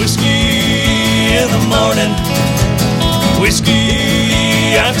said whiskey in the morning,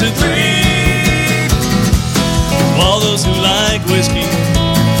 whiskey after 3. All those who like whiskey,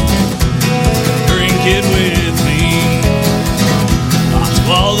 drink it with me. To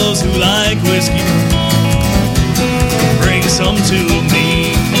all those who like whiskey, bring some to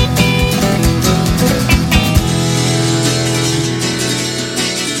me.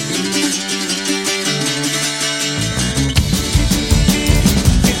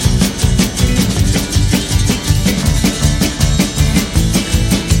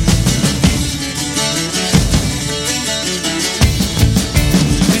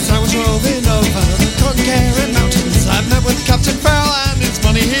 As I was roving over the Cotton Mountains, I met with Captain Farrell and his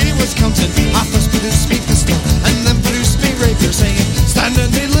money he was counting. I first produced me pistol and then produced me rapier, saying, stand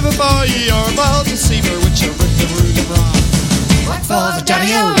and deliver, boy, you're a wild deceiver, which you ripped the root of rock. Right for the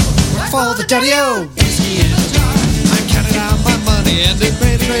daddy-o, right for the daddy-o. Whiskey in a jar. I counted out my money and it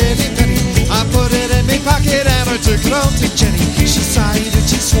made a pretty penny. I put it in my pocket and I took it home to Jenny. She sighed and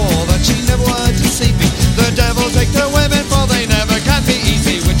she swore that she never would deceive me. The devil take the women, for they never can be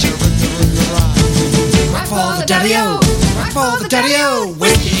easy, which you ripped the root of rock. Right for the daddy-o, right for the daddy-o.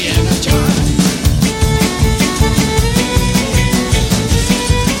 Whiskey in a jar.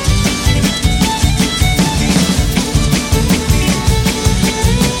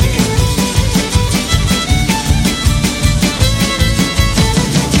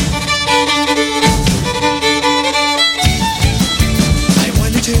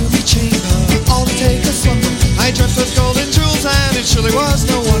 Surely was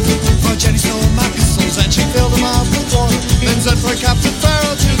no wonder, for Jenny stole my pistols and she filled them up with water. Then said for Captain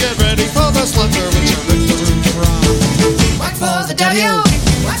Farrell to get ready for the slaughter, which I ripped the root of rock. Right for the daddy-o,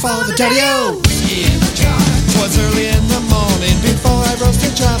 What for the daddy-o? Whiskey in a jar. 'Twas early in the morning before I rose to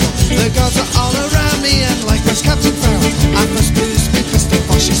travel. The gods are all around me and like was Captain Farrell. I first produced me pistol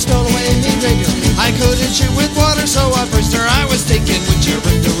for she stole away me radio. I couldn't shoot with water so I braced her. I was taken with your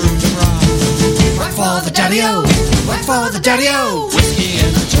in the room to rob. What for the daddy-o? What for the daddy-o? Whiskey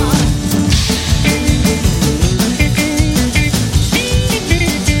in a jar.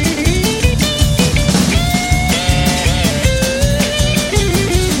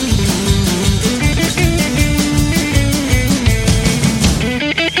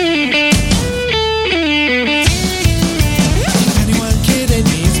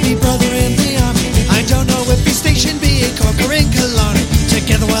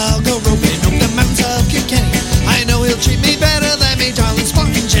 Together we'll go roping up the mountains of Kilkenny. I know he'll treat me better than me darling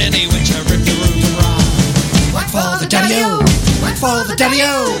Spock and Jenny, which I ripped the room to rob. What for the daddy-o? What for the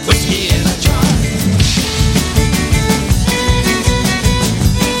daddy-o? Whiskey in a jar.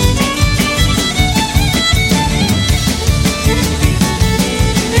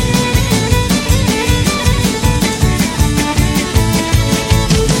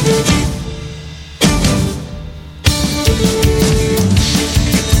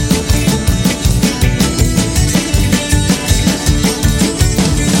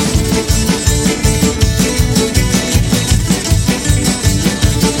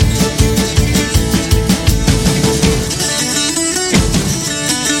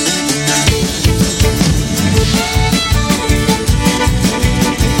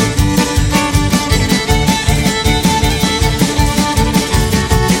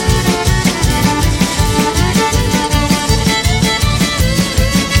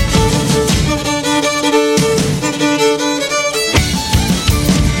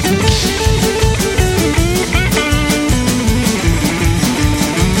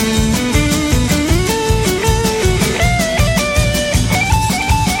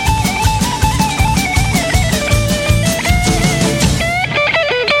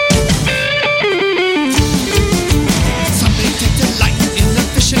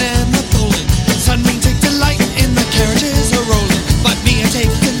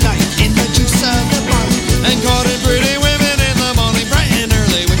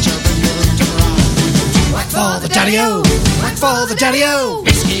 Daddy-o, what for the daddy-o?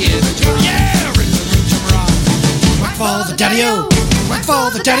 Whiskey in a jar. Yeah, rip the room to rock. What for the daddy-o? What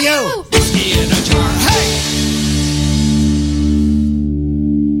for the daddy-o? Whiskey in a jar. Hey!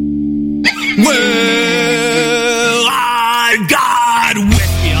 Well, I got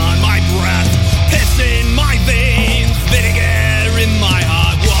whiskey on my breath, piss in my veins, vinegar in my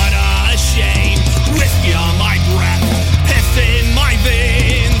heart. What a shame. Whiskey on my breath, piss in my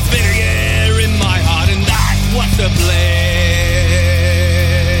veins, vinegar in my heart, and that's what's to blame.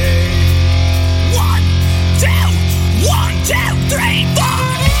 1, 2, 1, 2, 3, 4.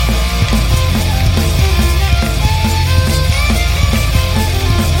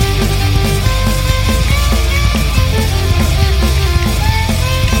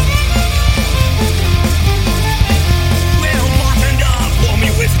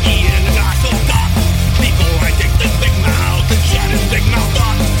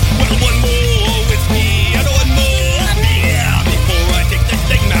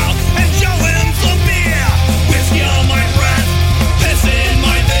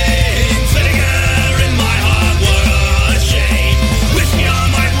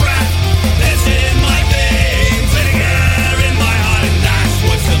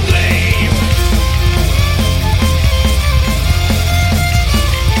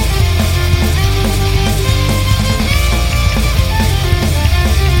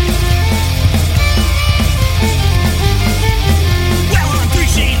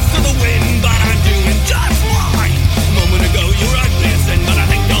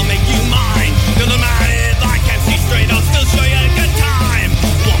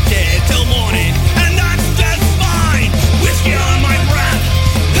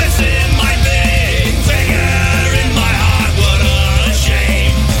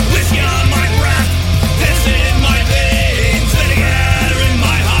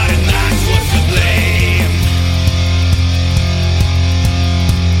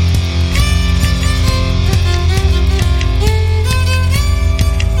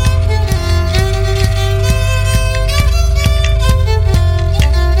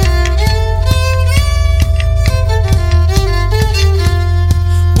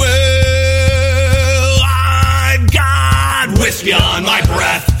 Whiskey on my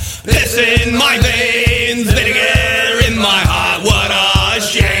breath, piss in my veins, vinegar in my heart. What a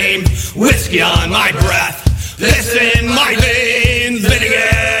shame. Whiskey on my breath, piss in my veins,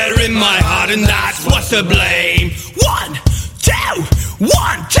 vinegar in my heart, and that's what's to blame. 1, 2, 1, 2,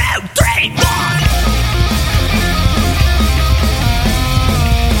 3, 1.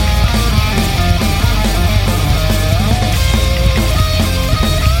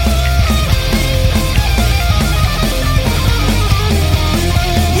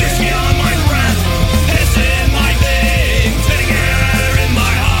 Whiskey on my breath, piss in my veins, vinegar in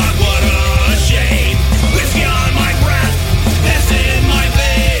my heart, what a shame. Whiskey on my breath, piss in my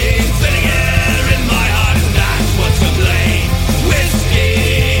veins, vinegar in my heart, and that's what's to blame.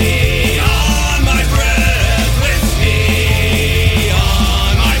 Whiskey on my breath, whiskey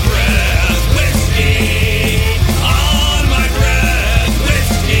on my breath, whiskey on my breath,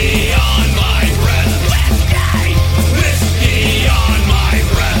 whiskey on my breath, whiskey, whiskey on my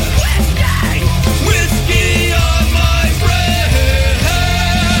breath, whiskey, whiskey on my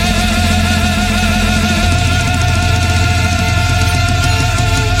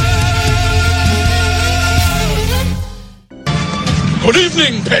Good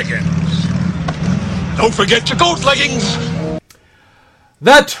evening, pagans. Don't forget your goat leggings.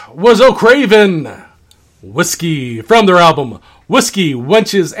 That was O'Craven. Whiskey from their album Whiskey,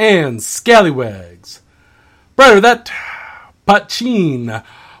 Wenches, and Scallywags. Prior to that, Pachin,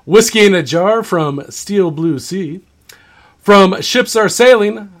 Whiskey in a Jar from Steel Blue Sea. From Ships Are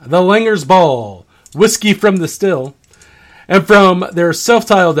Sailing, The Langer's Ball, Whiskey from the Still. And from their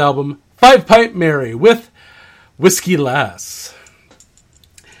self-titled album, Five Pipe Mary with Whiskey Lass.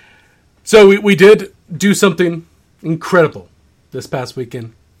 So we did do something incredible this past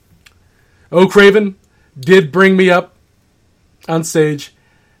weekend. O'Craven did bring me up on stage,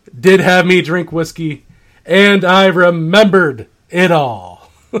 did have me drink whiskey, and I remembered it all.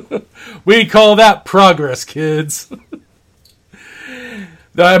 We call that progress, kids.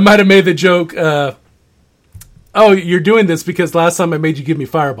 I might have made the joke, oh, you're doing this because last time I made you give me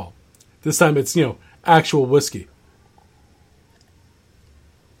Fireball. This time it's, actual whiskey.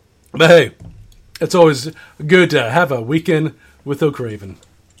 But hey, it's always good to have a weekend with O'Craven.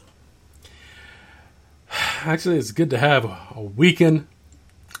 Actually, it's good to have a weekend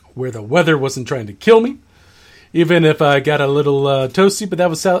where the weather wasn't trying to kill me. Even if I got a little toasty, but that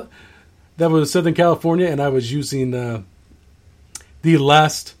was Southern California, and I was using the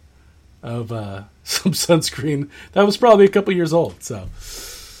last of some sunscreen that was probably a couple years old. So,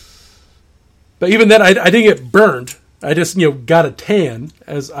 but even then, I didn't get burned. I just, got a tan,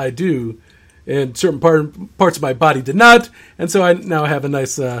 as I do, and certain parts of my body did not, and so I now have a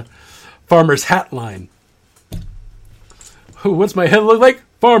nice farmer's hat line. What's my head look like?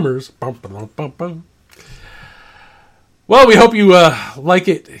 Farmers. Well, we hope you like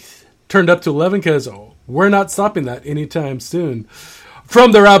it turned up to 11, because we're not stopping that anytime soon.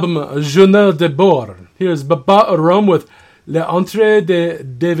 From their album Journal de Bord, here's Baba Rome with L'Entrée de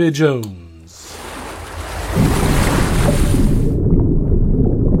Davy Jones.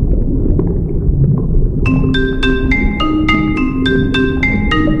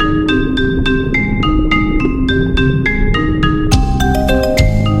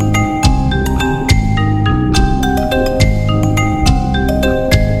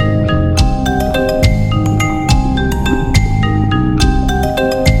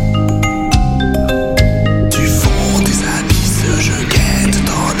 Du fond des abysses, je guette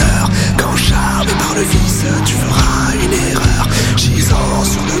dans l'heure quand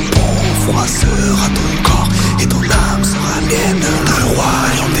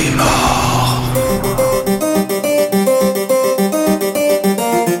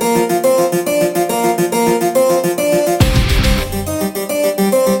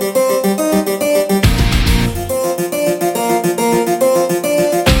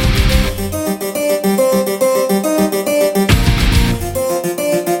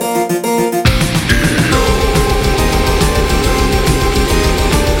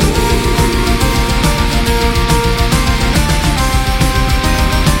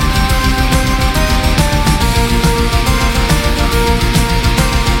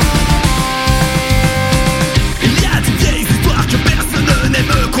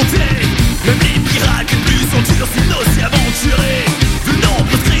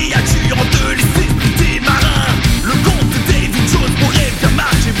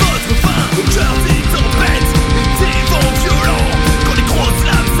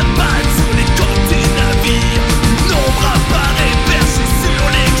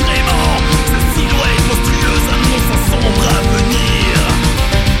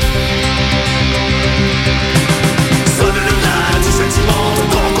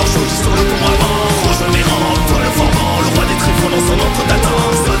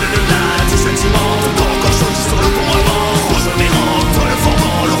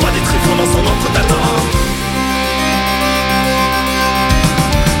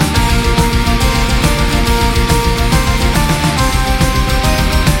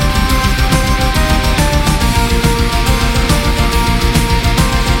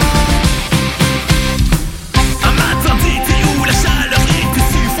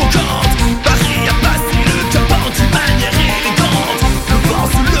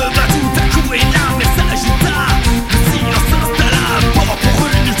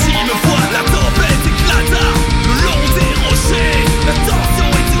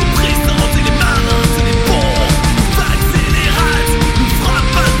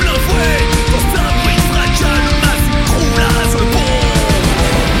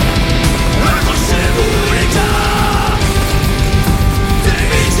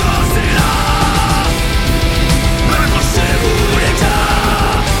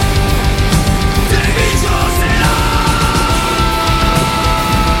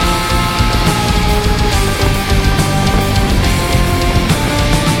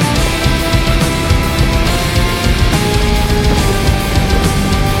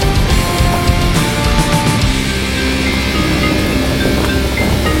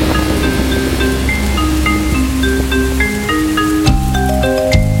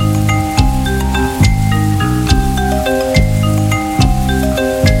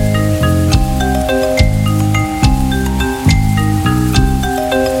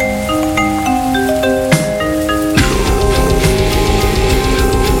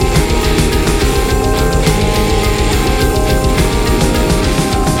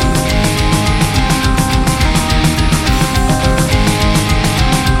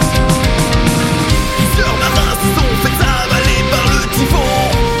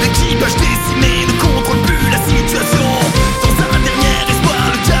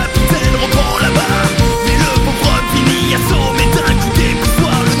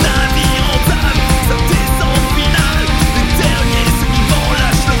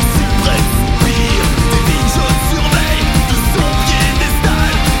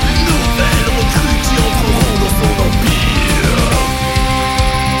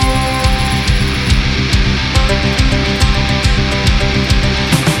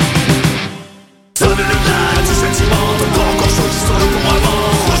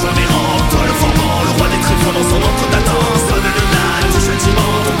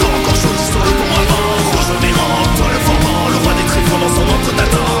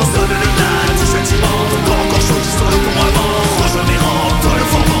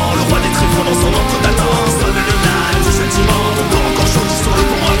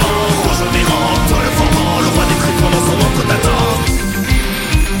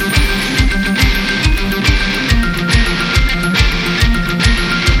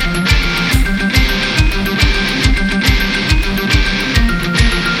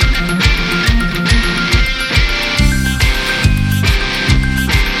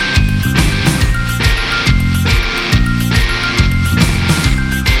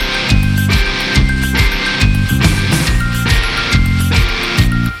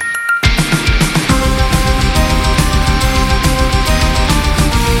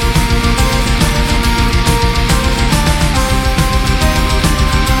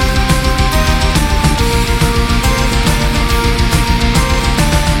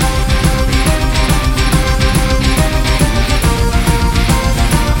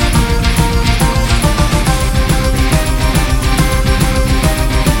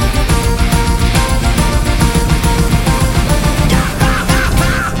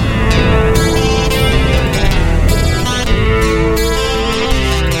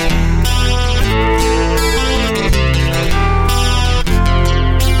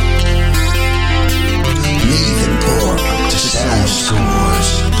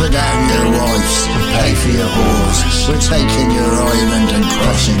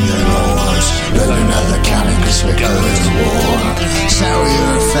in your laws. Load another cannon cause we're going to war. Settle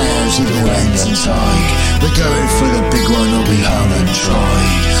your affairs, it'll end in tide. We're going for the big one, or be hung and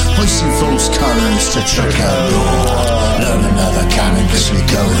tried. Hoisting false colours to trick our lord. Load another cannon cause we're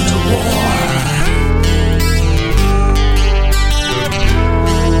going to war.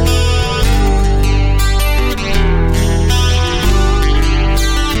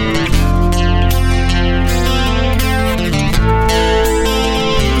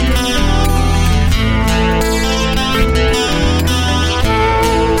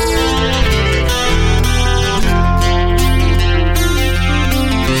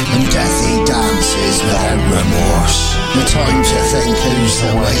 Without remorse, the time to think who's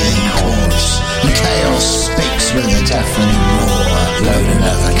the waiting horse. And chaos speaks with a deafening roar. Load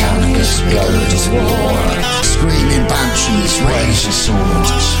another cannon cause we go to war. Screaming banshees, raise your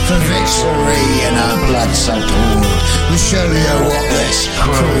swords for victory in our blood-soaked horde. We'll show you what this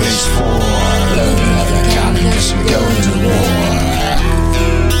crew is for. Load another cannon cause we go to war.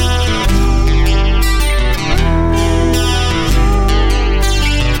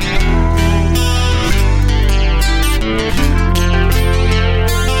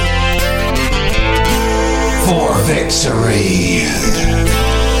 For victory,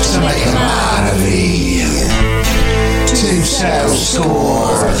 to make a man of thee. 2 cells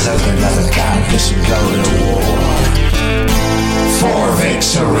score, load another cannon cause we go to war. For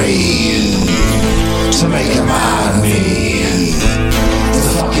victory, to make a man of me. The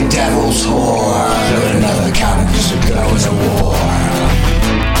fucking devil's whore, load another cannon cause we go to war.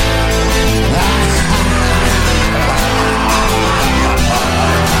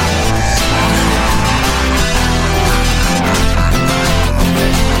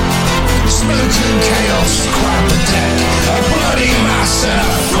 Smoking chaos, grab the deck. A bloody mass and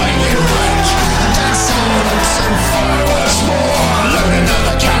a flaming wreck. Dance elements and fireworks more. Load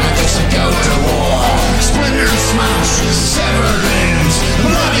another cannon cause we go to war. Splinter smash, severed limbs.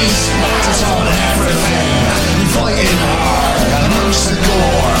 Bloody splatters on everything. Fighting hard amongst the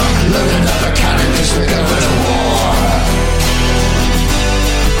gore. Load another cannon cause we go to war.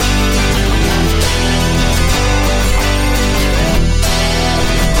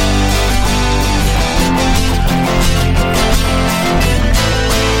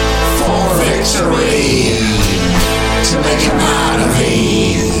 Victory, to make a man of me.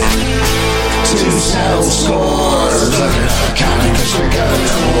 2 cells scores, look at the cannon cause we go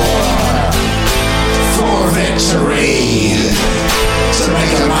to war. For victory, to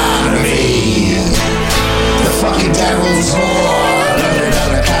make a man of me. The fucking devil's whore, look at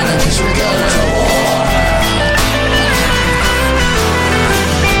the cannon cause we go to war.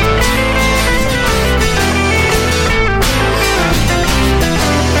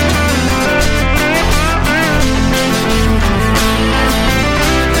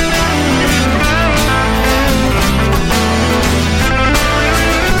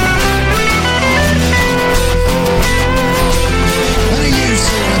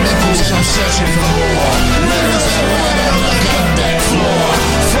 I'm searching for more. Mirrors around on the gun deck floor.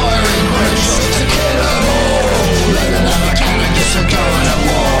 Firing gunshot to kill them all. Load another cannon cause we're going to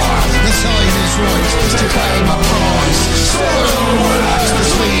war. The time is right to claim a prize. Swallow relax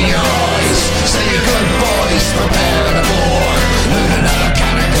between your eyes. Say your goodbyes, prepare the board. Load another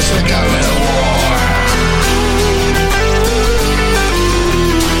cannon cause we're going to war.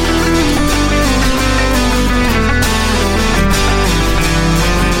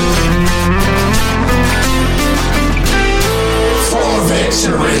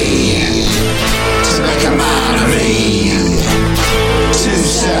 Victory, to make a man of me. 2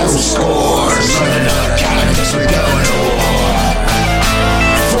 cells scores, load another cannon cause we're going to war.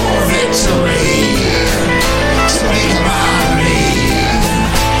 For victory, to make a man of me.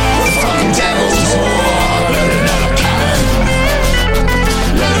 The fucking devil's whore, load another cannon.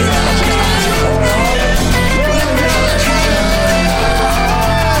 Load another cannon. Load another cannon.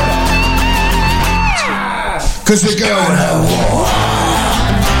 Cause we're going to war.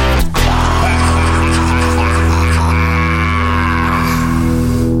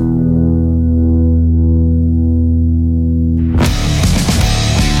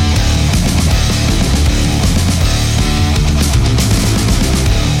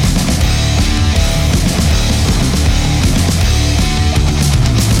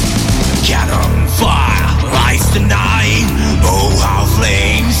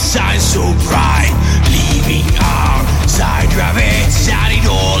 Shine so bright, leaving our side.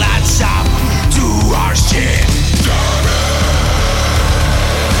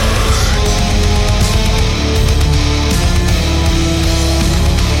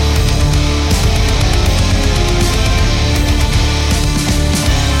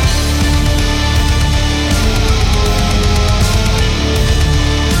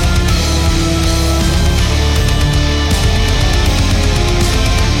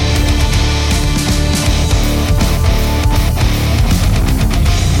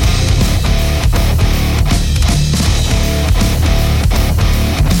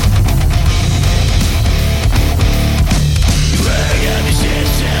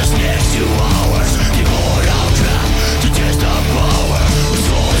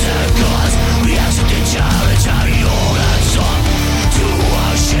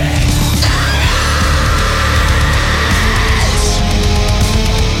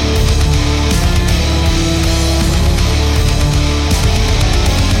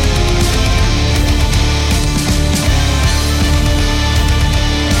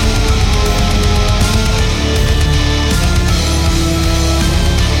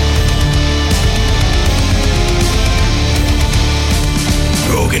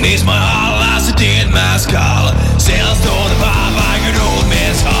 Broken is my heart, as a dead man's call. Sails through the pipe like an old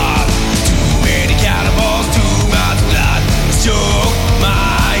man's heart. Too many cannibals, too much blood. Choke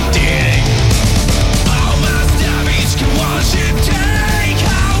my dick. How much damage can one ship take?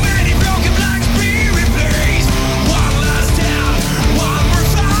 How many broken blacks be replaced? One last down, one more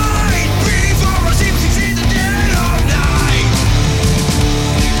fight before our ship sinks in the dead of night.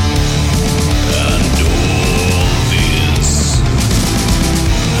 And all this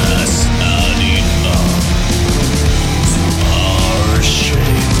has added up to our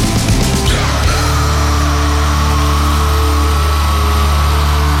shame.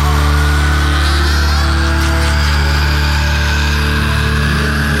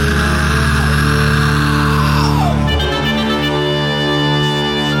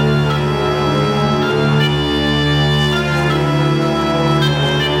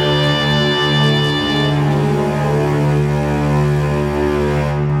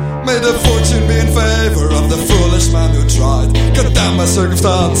 May the fortune be in favor of the foolish man who tried. Got down by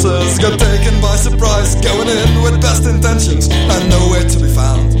circumstances, got taken by surprise. Going in with best intentions and nowhere to be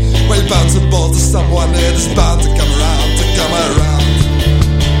found. When you bounce a ball to someone, it is bound to come around, to come around.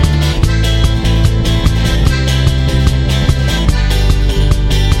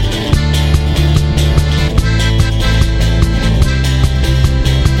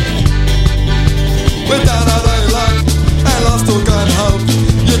 Without other luck and lost all kind of hope,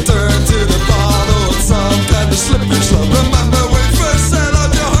 you turn to the bottle and some kind of slippery slope. Remember when you first set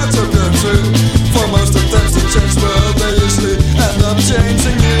out, your hearts are pure and true. For most attempts to change the world, they usually end up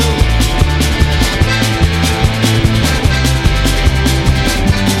changing you.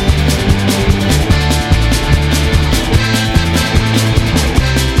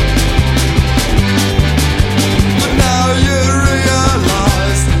 But now you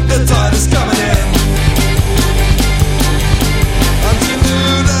realize the tide is coming in. And you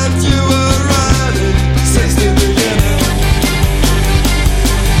knew that you were ready since the beginning.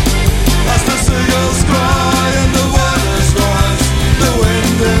 As the seagulls cry and the waters rise, the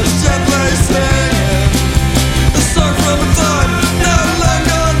wind is gently singing. The song from a time no long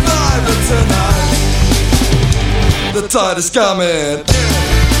gone by, but tonight the tide is coming.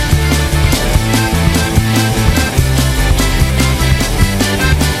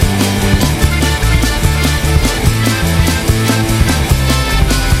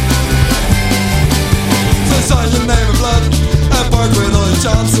 So sign your name in blood and part with all your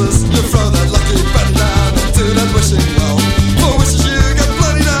chances. You throw that lucky penny down into that wishing well. For wishes you got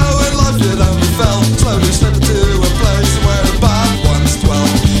plenty now, in life you only fell. Slowly slip into a place where the bad ones dwell.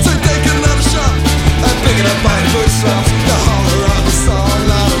 So take another shot and pick it up by the bootstraps. You holler out the song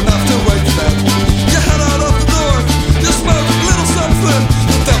loud enough to wake them. You head out of the door, you smoke a little something.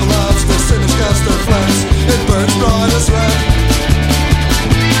 The devil loves the sinners cast their flames. It burns bright as red.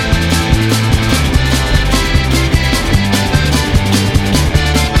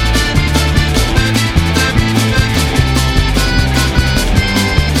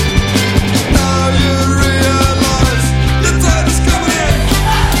 Now you realize the tide is coming in.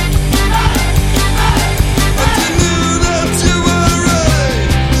 And you knew that you were ready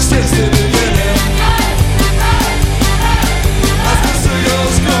since the beginning. As the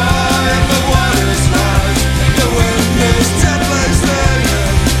seagulls cry and the waters rise, the wind is gently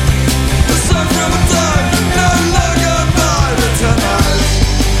singing. The song from a time no long gone by, but tonight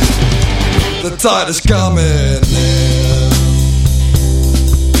the tide is coming in.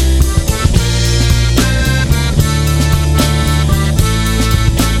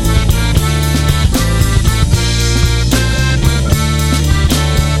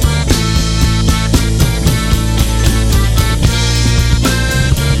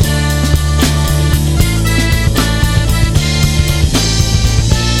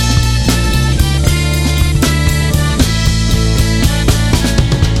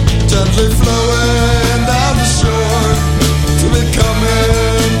 Gently flowing down the shore.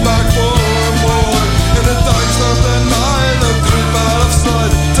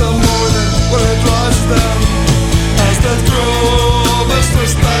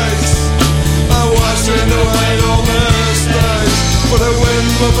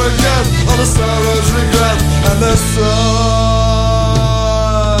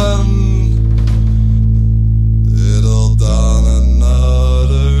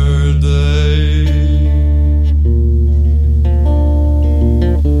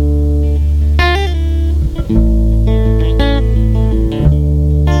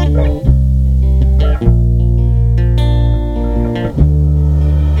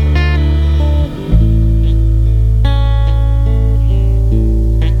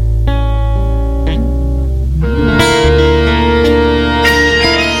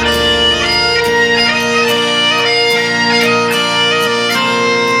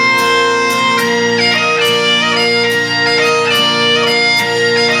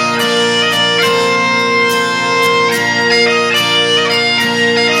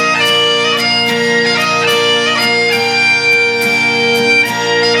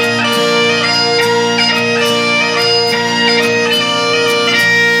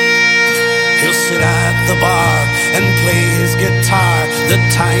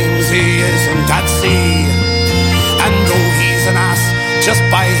 times he isn't at sea. And though he's an ass, just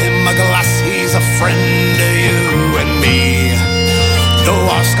buy him a glass, he's a friend to you and me. Though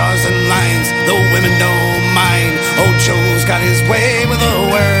Oscars and lines, though women don't mind, old Joe's got his way with a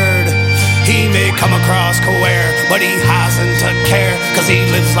word. He may come across queer, but he hasn't a care, 'cause he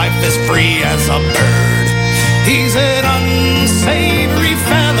lives life as free as a bird. He's an unsavory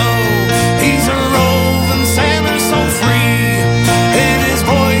fellow, he's a roving sailor so free. In his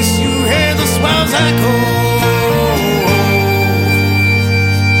voice you hear the swells echo,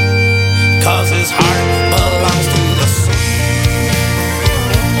 'cause his heart belongs to the sea.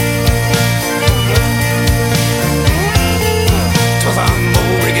 'Twas on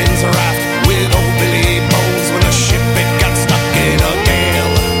Morrigan's raft with old Billy Bones when the ship it got stuck in a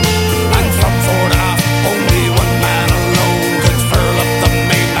gale. And from fore to aft, only one man alone could furl up the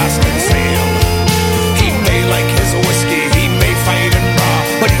mainmast and sail. He may like his whiskey, he may fight and braw,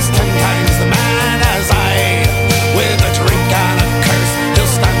 but he's 10 times the man as I. With a drink and a curse,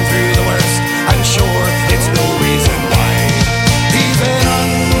 he'll stand through the worst, I'm sure it's no reason why. He's an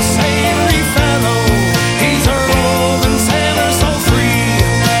unsavory fellow, he's a roving sailor so free.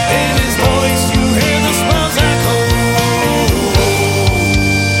 In his voice you hear the swells echo,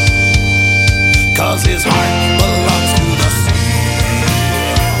 'cause his heart belongs to the sea.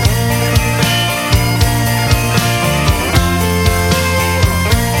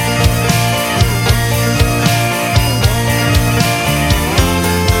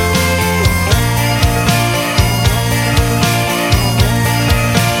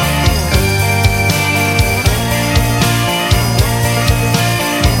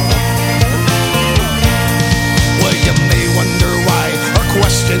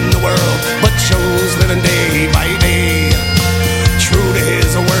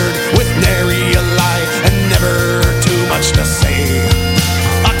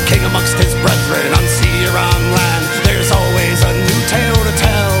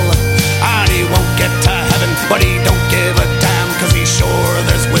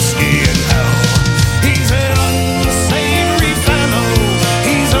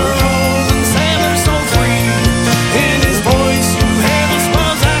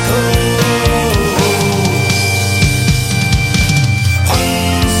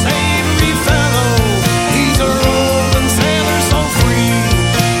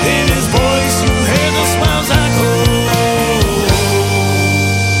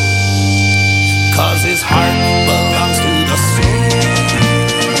 'cause his heart belongs to the sea.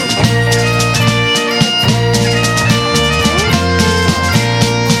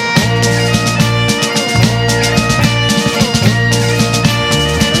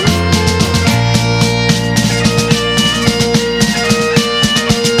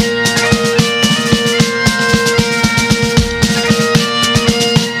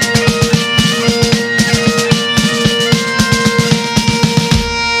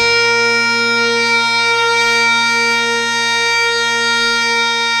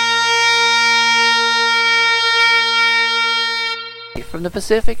 From the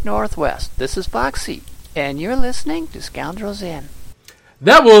Pacific Northwest, this is Foxy, and you're listening to Scoundrels Inn.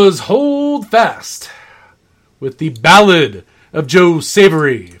 That was Hold Fast with the Ballad of Joe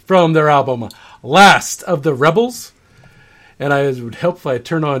Savory from their album Last of the Rebels. And I would help if I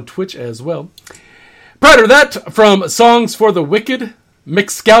turn on Twitch as well. Prior to that, from Songs for the Wicked,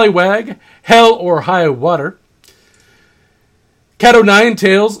 Mick Scallywag, Hell or High Water. Cat O' Nine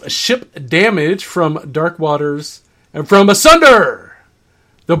Tails, Ship Damage from Dark Waters. And from Asunder,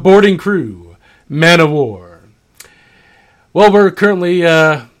 The Boarding Crew, Man of War. Well, we're currently,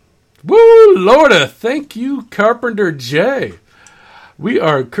 woo, Lorda, thank you, Carpenter J. We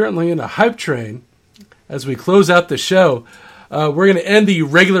are currently in a hype train as we close out the show. We're going to end the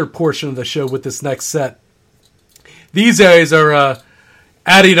regular portion of the show with this next set. These guys are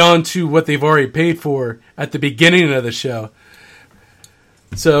adding on to what they've already paid for at the beginning of the show.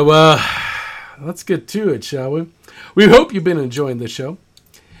 So, let's get to it, shall we? We hope you've been enjoying the show.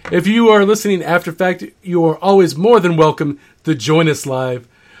 If you are listening after fact, you are always more than welcome to join us live.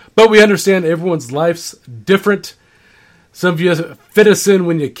 But we understand everyone's life's different. Some of you fit us in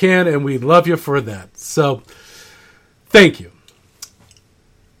when you can, and we love you for that. So, thank you.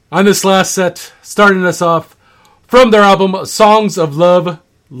 On this last set, starting us off from their album Songs of Love,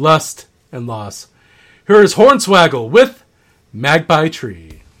 Lust, and Loss. Here is Hornswaggle with Magpie Tree.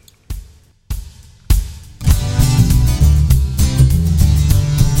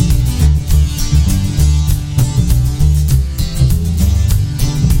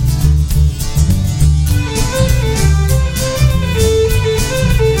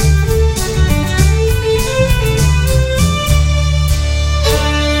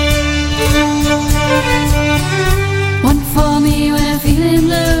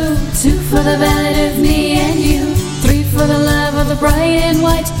 the ballad of me and you. 3 for the love of the bright and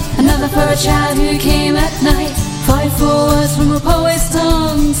white. Another for a child who came at night. 5 for words from a poet's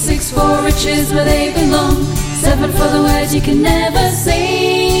tongue. 6 for riches where they belong. 7 for the words you can never say.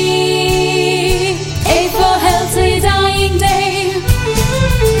 8 for health till your dying day.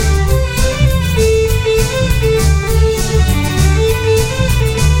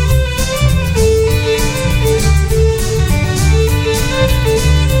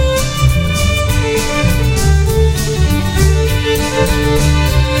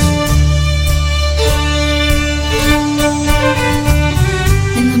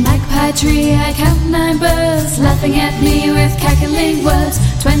 Tree, I count 9 birds laughing at me with cackling words.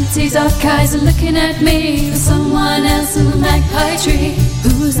 20 dark eyes are looking at me for someone else in the magpie tree.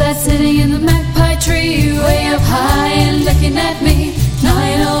 Who's that sitting in the magpie tree, way up high and looking at me?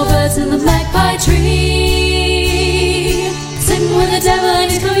 9 old birds in the magpie tree, sitting with the devil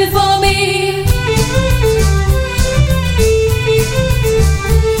and he's coming for me.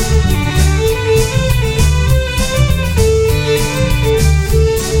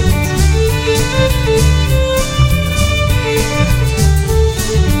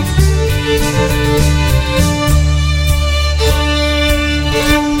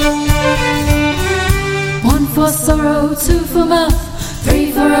 For sorrow, 2 for mirth,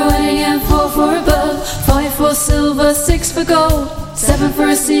 3 for a wedding and 4 for a birth. 5 for silver, 6 for gold, 7 for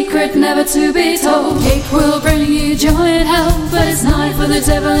a secret never to be told. 8 will bring you joy and health, but it's 9 for the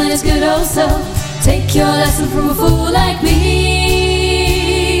devil and his good old self. Take your lesson from a fool like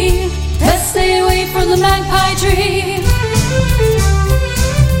me. Best stay away from the magpie tree.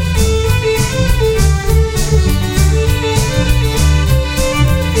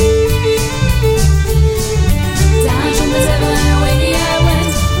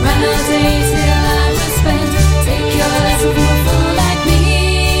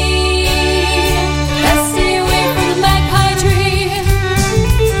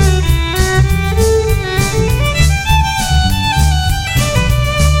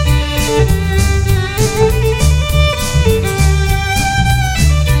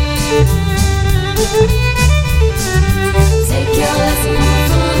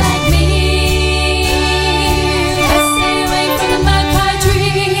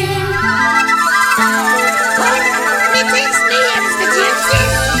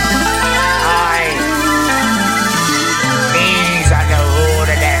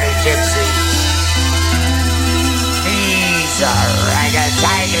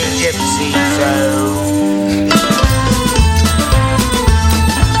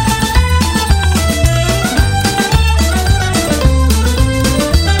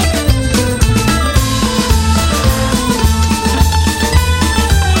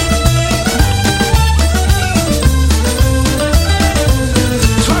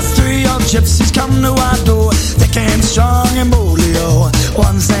 Gypsies come to our door. They came strong and boldly, oh.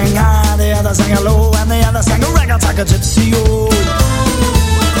 One sang high, the other sang low, and the other sang a ragga-tagga gypsy, oh.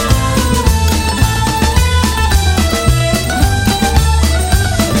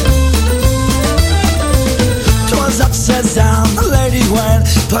 Twas upstairs down, the lady went,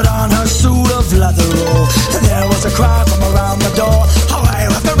 put on her suit of leather, oh. And there was a cry from around the door, away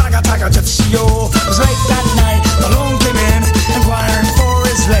with the ragga-tagga gypsy, oh. It was late that night, the loan came in, inquiring for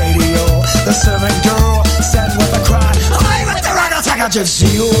his lady, oh. The servant girl said with a cry, away with the ragga-tagga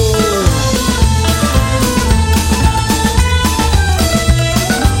gypsy, oh.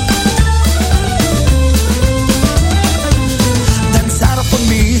 Then saddle for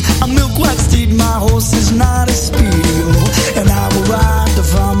me a milk-white steed, my horse is not as speedy, oh. And I will ride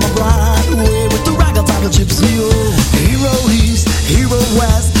from a bride away with the ragga-tagga gypsy, oh. He rode east, he rode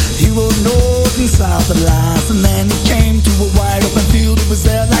west, he rode north and south at last. And then he came to a wide open field, it was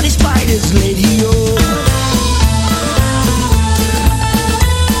there that he spied his lady, oh.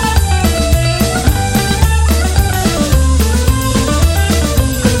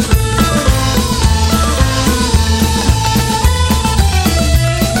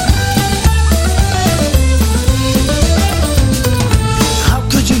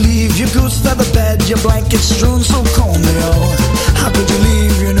 Your blanket strewn so coldly, oh. How could you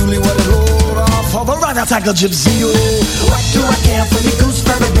leave your newlywed lord off for the ragga-tagga gypsy, oh? What do I care for me goose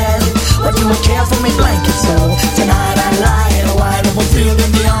feather bed? What do I care for me blanket, so? Tonight I lie in a wide open field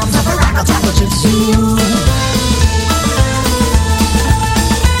in the arms of a ragga-tagga gypsy, oh.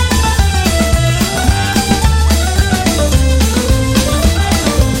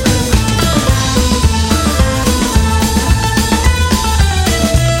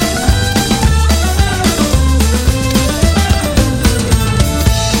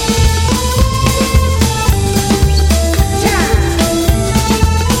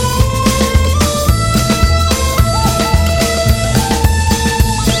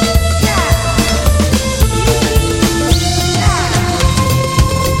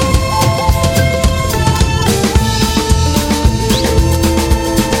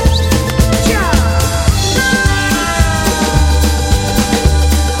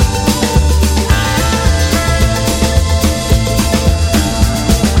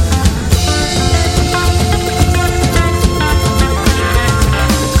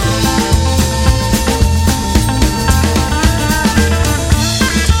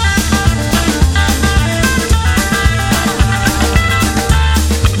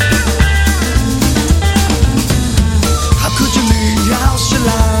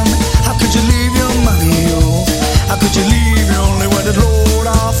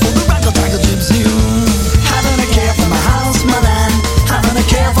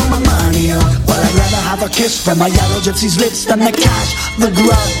 kiss from my yellow gypsy's lips, then the cash, the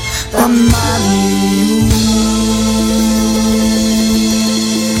grub, the money.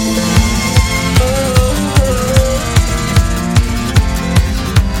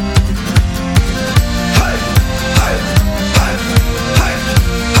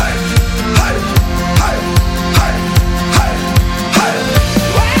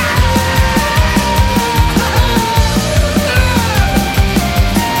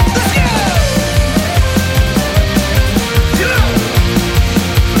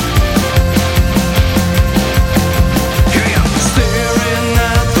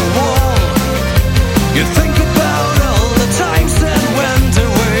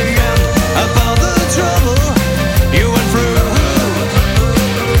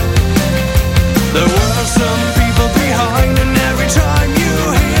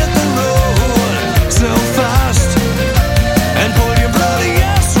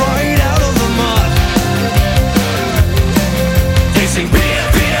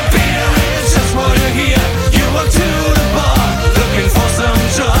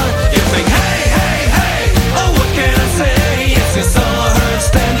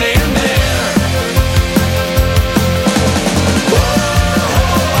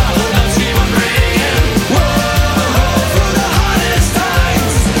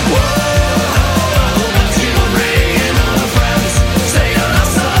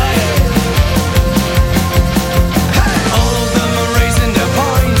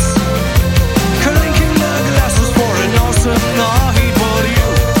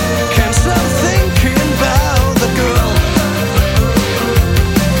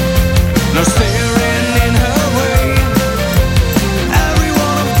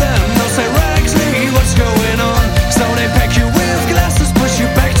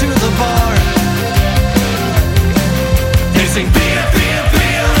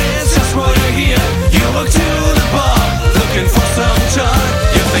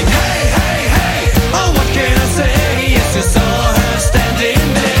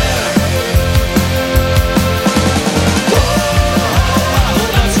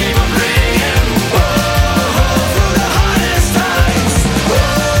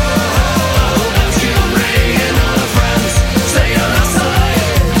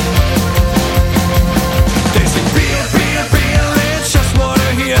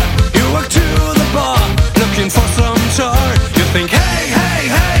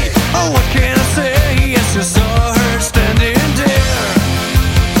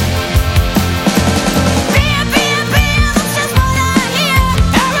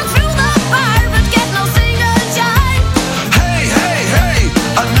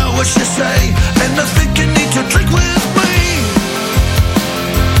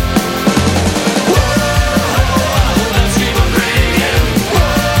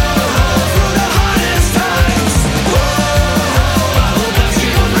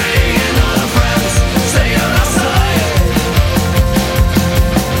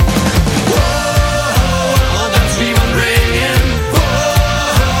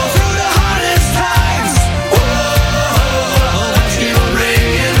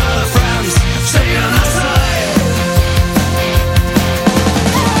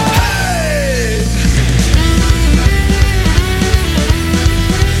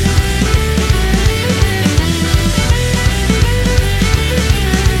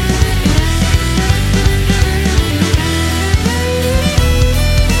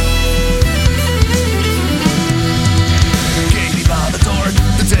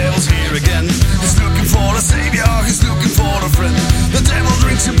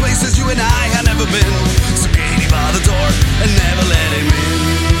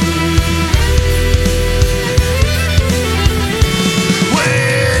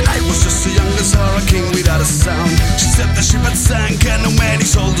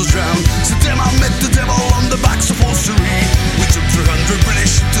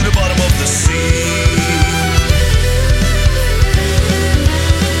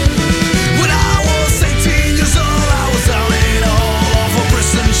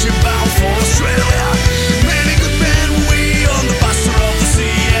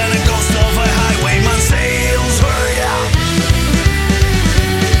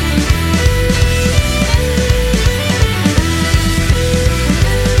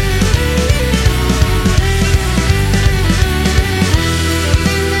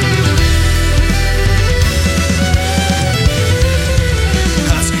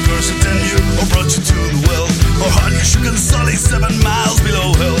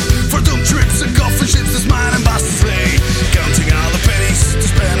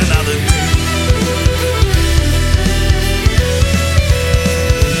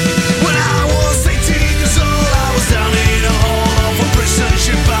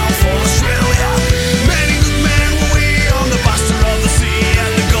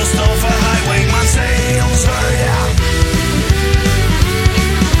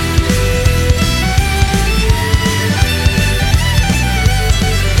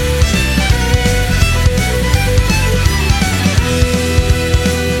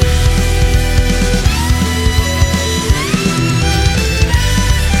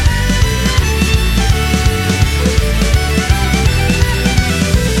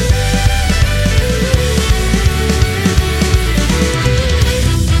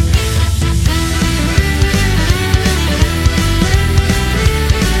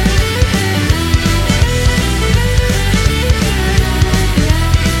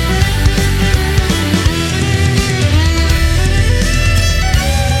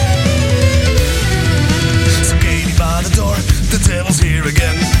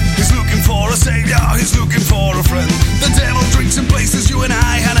 he's looking for a friend. The devil drinks in places you and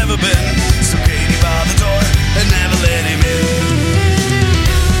I had never been. So Katie barred the door and never let him in.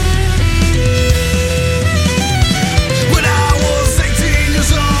 When I was 18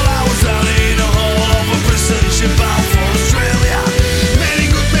 years old, I was down in a hole of a prison ship bound for Australia. Many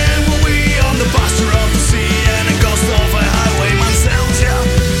good men were we on the buster of the sea, and a ghost of a highwayman sailed ya.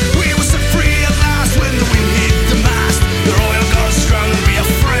 We were set free at last when the wind hit the mast. The royal guard strung to be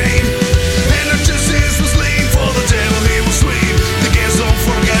afraid, and our justice was legal.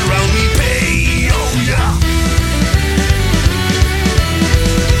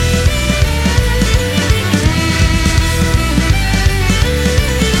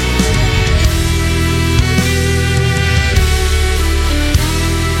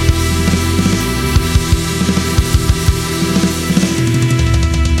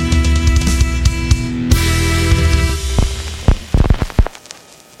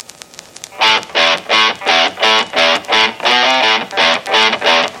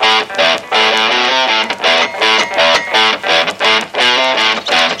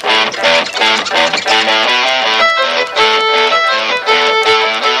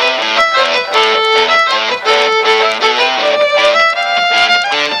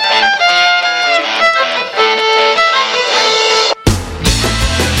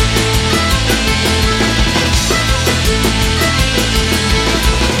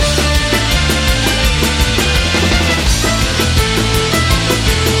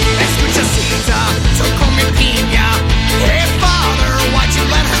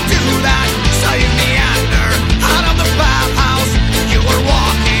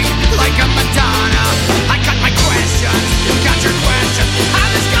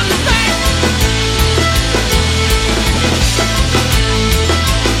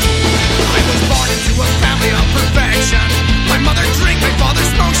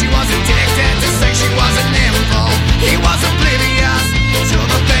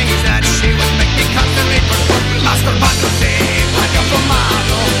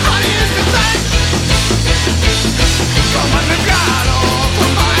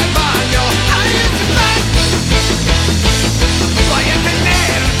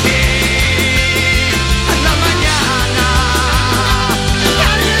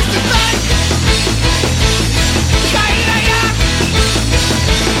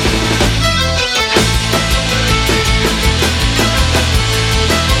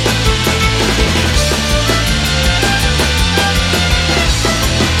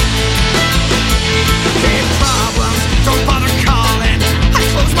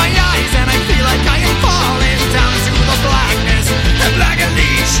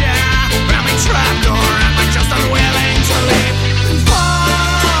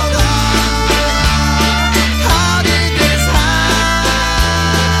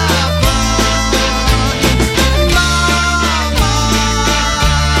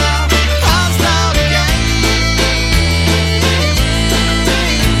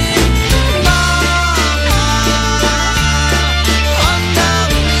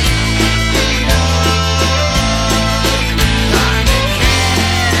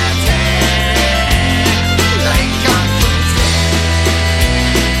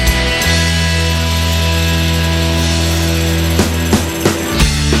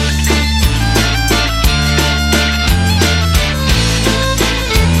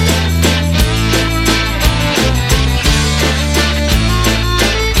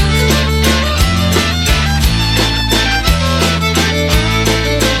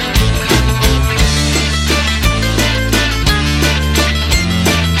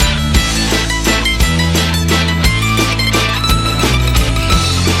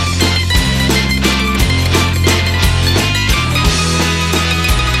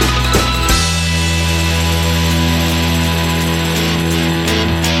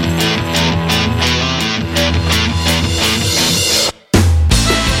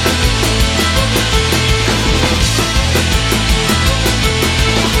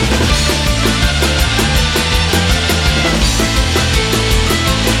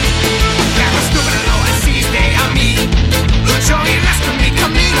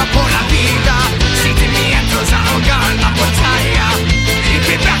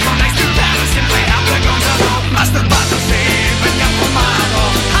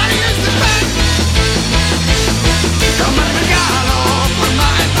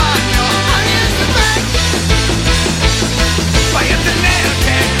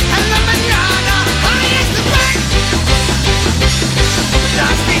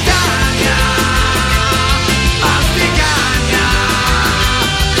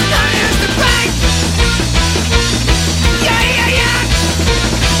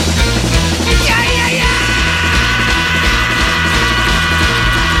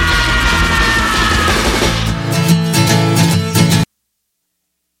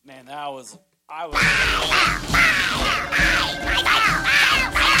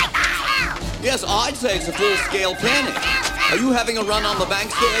 Yes, I'd say it's a full-scale panic. Are you having a run on the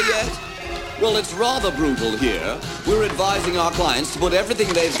banks there yet? Well, it's rather brutal here. We're advising our clients to put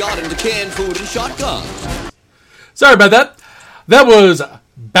everything they've got into canned food and shotguns. Sorry about that. That was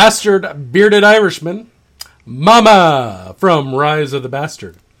Bastard Bearded Irishman, Mama from Rise of the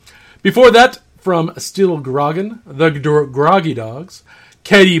Bastard. Before that, from Steel Grogan, the Groggy Dogs,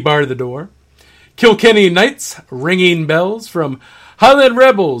 Katie Bar the Door, Kilkenny Knights, Ringing Bells from Highland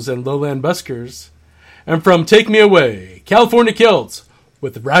Rebels and Lowland Buskers, and from Take Me Away, California Kilts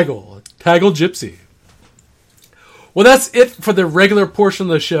with Raggle, Taggle Gypsy. Well, that's it for the regular portion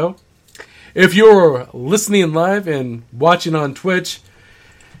of the show. If you're listening live and watching on Twitch,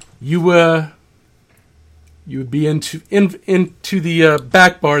 you would be into the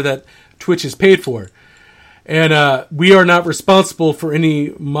back bar that Twitch is paid for. And we are not responsible for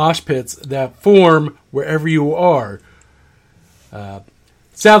any mosh pits that form wherever you are.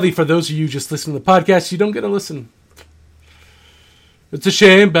 Sadly, for those of you just listening to the podcast, you don't get to listen. It's a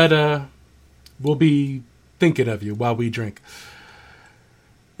shame, but we'll be thinking of you while we drink.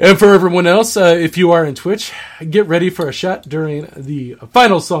 And for everyone else, if you are in Twitch, get ready for a shot during the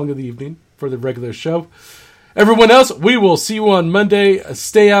final song of the evening for the regular show. Everyone else, we will see you on Monday.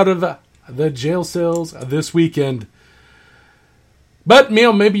 Stay out of the jail cells this weekend. But,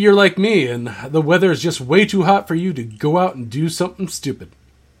 maybe you're like me and the weather is just way too hot for you to go out and do something stupid.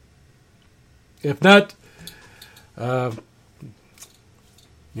 If not,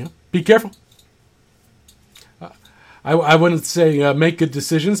 be careful. I wouldn't say make good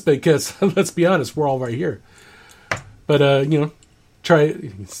decisions because, let's be honest, we're all right here. But,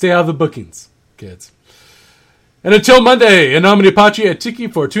 stay out of the bookings, kids. And until Monday, in nomine Patri et Tiki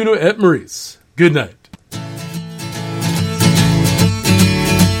Fortuna et Maurice. Good night.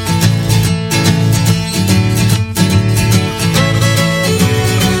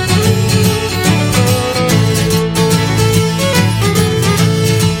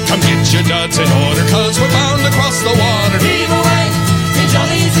 Come get your duds in order, cause we're bound to cross the water. Heave away, me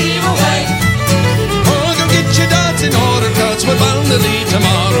jollies, heave away. Oh, go get your duds in order, cause we're bound to leave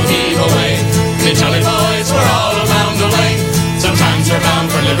tomorrow. Heave away, me jolly boys, we're all bound away. Sometimes we're bound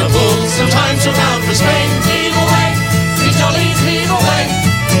for Liverpool, sometimes we're bound for Spain. Heave away, me jollies, heave away.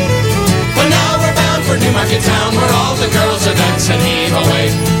 But now we're bound for Newmarket Town, where all the girls are dancing. Heave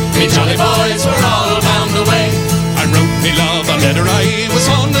away, me jolly boys, we're all bound away. I wrote me love a letter, I was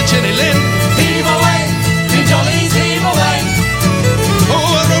on the Jenny Lynn. Heave away, me jollies, heave away. Oh,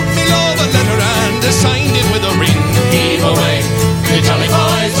 I wrote me love a letter and I signed it with a ring. Heave away, me jolly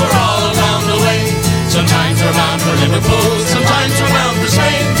boys, we're all bound away. Sometimes we're bound for Liverpool, sometimes we're bound for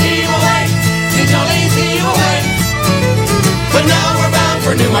Spain. Heave away, me jollies, heave away. But now we're bound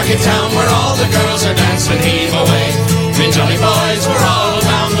for Newmarket Town, where all the girls are dancing. Heave away, me jolly boys, we're all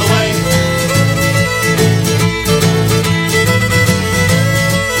bound away.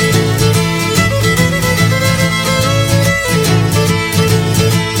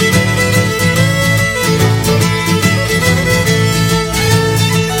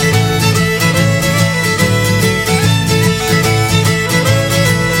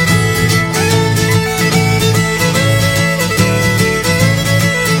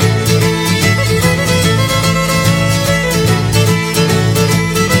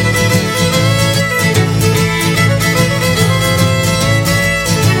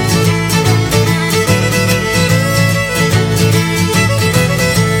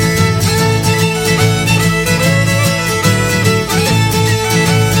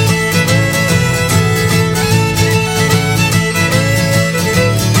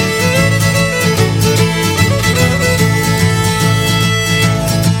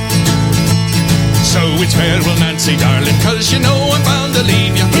 It's farewell, Nancy, darling, cause you know I'm bound to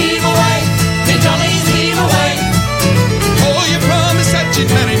leave you. Heave away, me jollies, heave away. Oh, you promised that you'd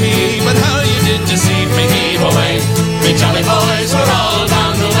marry me, but how you did deceive me. Heave away, me jolly boys, we're all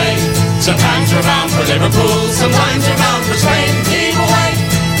bound away. Sometimes we're bound for Liverpool, sometimes we're bound for Spain. Heave away,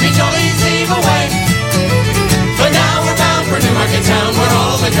 me jollies, heave away. But now we're bound for Newmarket Town, where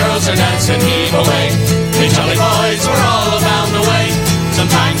all the girls are dancing. Heave away, me jolly boys, we're all bound away.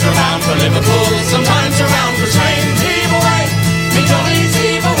 Sometimes we're bound for Liverpool, sometimes we're bound for Spain. Heave away, me jollies,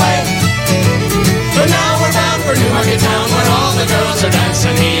 heave away. But now we're bound for Newmarket Town, where all the girls are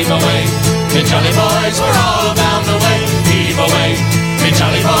dancing. Heave away, me jolly boys, we're all bound away. Heave away, me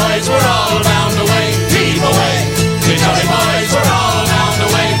jolly boys, we're all bound away. Heave away, me jolly boys, we're all bound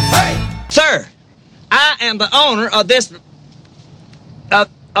away. Hey! Sir, I am the owner of this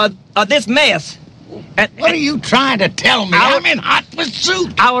mess. What are you trying to tell me? I'm in hot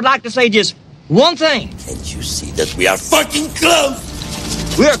pursuit. I would like to say just one thing. Can't you see that we are fucking closed?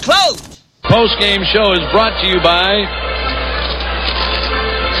 We are closed. post-game show is brought to you by...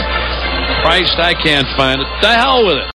 Christ, I can't find it. The hell with it.